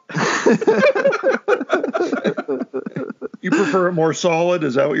like. You prefer it more solid?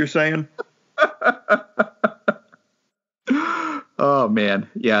 Is that what you're saying? Oh man,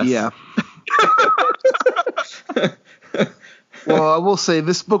 yes. Yeah. Well, I will say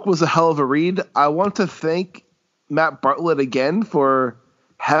this book was a hell of a read. I want to thank Matt Bartlett again for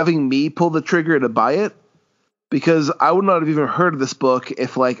having me pull the trigger to buy it, because I would not have even heard of this book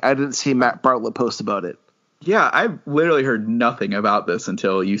if I didn't see Matt Bartlett post about it. Yeah, I've literally heard nothing about this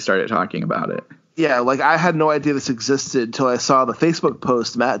until you started talking about it. Yeah, I had no idea this existed until I saw the Facebook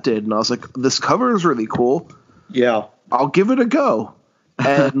post Matt did, and I was like, this cover is really cool. Yeah. I'll give it a go.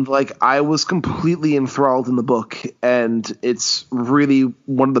 And I was completely enthralled in the book, and it's really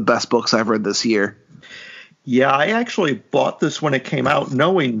one of the best books I've read this year. Yeah, I actually bought this when it came out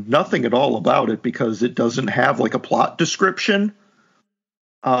knowing nothing at all about it, because it doesn't have a plot description.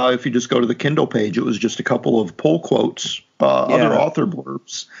 If you just go to the Kindle page, it was just a couple of pull quotes, other author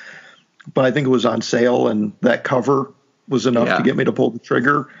blurbs. But I think it was on sale, and that cover was enough to get me to pull the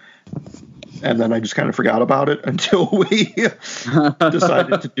trigger. And then I just kind of forgot about it until we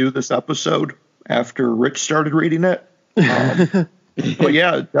decided to do this episode after Rich started reading it. But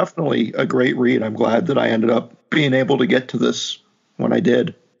yeah, definitely a great read. I'm glad that I ended up being able to get to this when I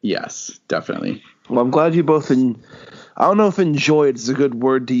did. Yes, definitely. Well, I'm glad you both I don't know if enjoyed is a good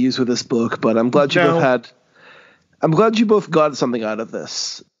word to use with this book, but I'm glad you both got something out of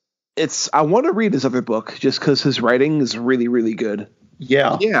this. I want to read his other book just because his writing is really, really good.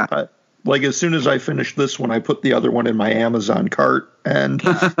 Yeah. Yeah. As soon as I finished this one, I put the other one in my Amazon cart, and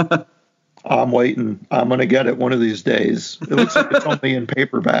I'm waiting. I'm going to get it one of these days. It looks like it's only in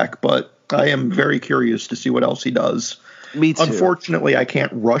paperback, but I am very curious to see what else he does. Me too. Unfortunately, I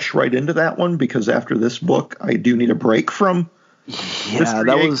can't rush right into that one, because after this book, I do need a break from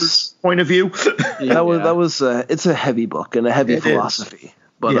Yeager's point of view. It's a heavy book and a heavy philosophy.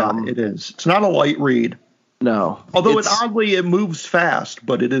 But it is. It's not a light read. No. Although it moves fast,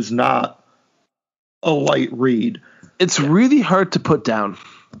 but it is not a light read. It's really hard to put down.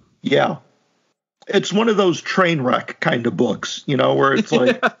 Yeah. It's one of those train wreck kind of books, where it's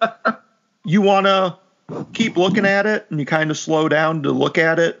like you want to keep looking at it and you kind of slow down to look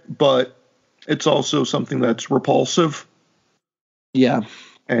at it, but it's also something that's repulsive. Yeah.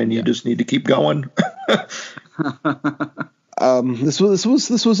 And you just need to keep going. This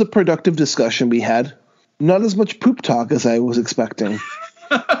was a productive discussion we had. Not as much poop talk as I was expecting.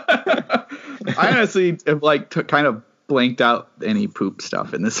 I honestly have kind of blanked out any poop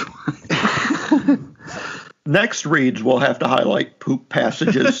stuff in this one. Next reads, we'll have to highlight poop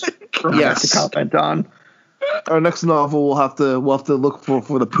passages for Matt to comment on. Our next novel, we'll have to look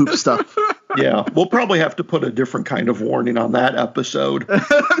for the poop stuff. Yeah, we'll probably have to put a different kind of warning on that episode.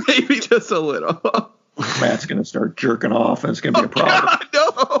 Maybe just a little. Matt's going to start jerking off, and it's going to be a problem. God,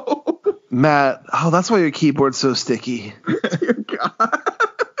 no. Matt, that's why your keyboard's so sticky. Dear God.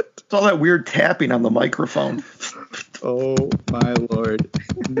 It's all that weird tapping on the microphone. Oh, my Lord.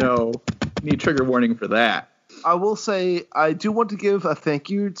 No. Need trigger warning for that. I will say, I do want to give a thank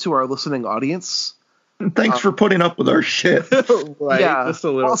you to our listening audience. Thanks for putting up with our shit. Right, yeah. Just a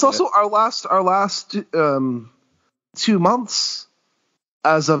little It's also our last 2 months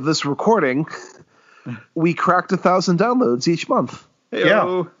as of this recording. We cracked 1,000 downloads each month. Hey-o.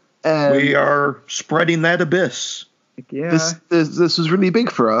 Yeah, and we are spreading that abyss. Yeah, this was really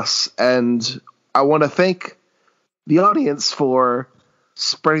big for us, and I want to thank the audience for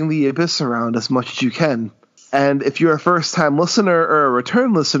spreading the abyss around as much as you can. And if you're a first-time listener or a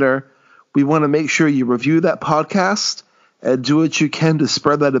return listener, we want to make sure you review that podcast and do what you can to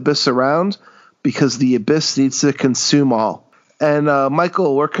spread that abyss around, because the abyss needs to consume all. And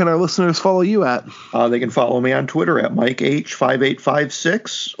Michael, where can our listeners follow you at? They can follow me on Twitter at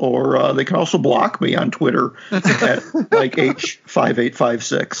MikeH5856, or they can also block me on Twitter at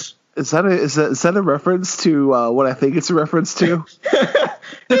MikeH5856. Is that a reference to what I think it's a reference to?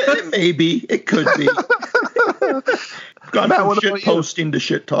 Maybe. It could be. Gone Matt, from shit posting to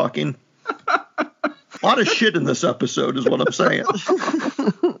shit talking. A lot of shit in this episode is what I'm saying.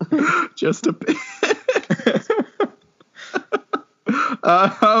 Just a bit.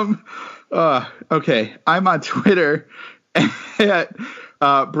 Okay, I'm on Twitter at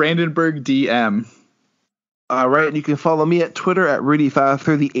BrandonbergDM. All right, and you can follow me at Twitter at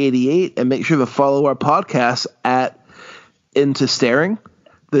Rudy53088, and make sure to follow our podcast at Into Staring.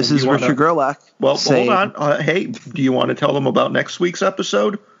 This is Richard Gerlach. Well, hold on. Hey, do you want to tell them about next week's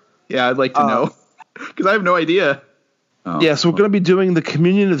episode? Yeah, I'd like to know, because I have no idea. So we're going to be doing The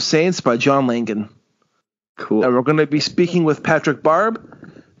Communion of Saints by John Langan. Cool. And we're going to be speaking with Patrick Barb,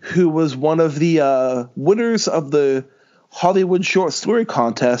 who was one of the winners of the Hollywood Short Story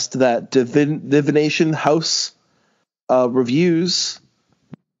Contest that Divination House Reviews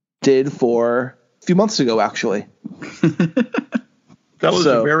did for a few months ago, actually. That was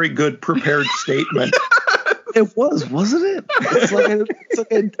a very good prepared statement. It was, wasn't it? It's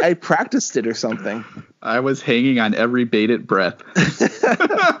like I practiced it or something. I was hanging on every bated breath.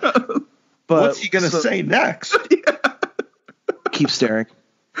 But what's he going to say next? Keep staring.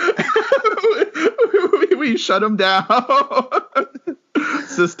 We shut him down.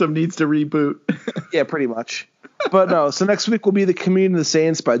 System needs to reboot. Yeah, pretty much. But no, so next week will be The Communion of the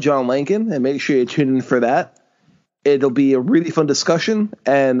Saints by John Langan, and make sure you tune in for that. It'll be a really fun discussion,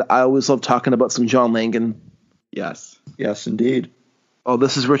 and I always love talking about some John Langan. Yes. Yes, indeed. Oh,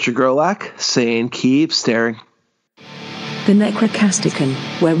 this is Richard Gerlach saying keep staring. The Necrocasticon,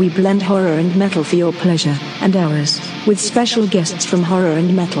 where we blend horror and metal for your pleasure and ours, with special guests from horror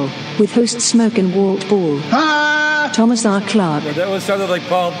and metal, with host Smoke and Walt Ball, Thomas R. Clark, That was sounded like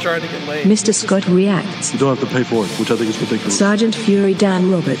Paul trying to get laid. Mr. Scott Reacts, You don't have to pay for it, which I think is ridiculous. Sergeant Fury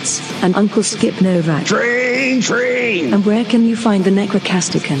Dan Roberts, and Uncle Skip Novak. Train! And where can you find the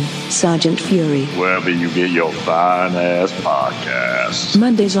Necrocasticon, Sergeant Fury? Wherever you get your fine-ass podcasts.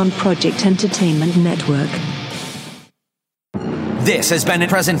 Mondays on Project Entertainment Network. This has been a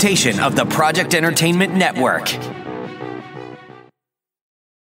presentation of the Project Entertainment Network.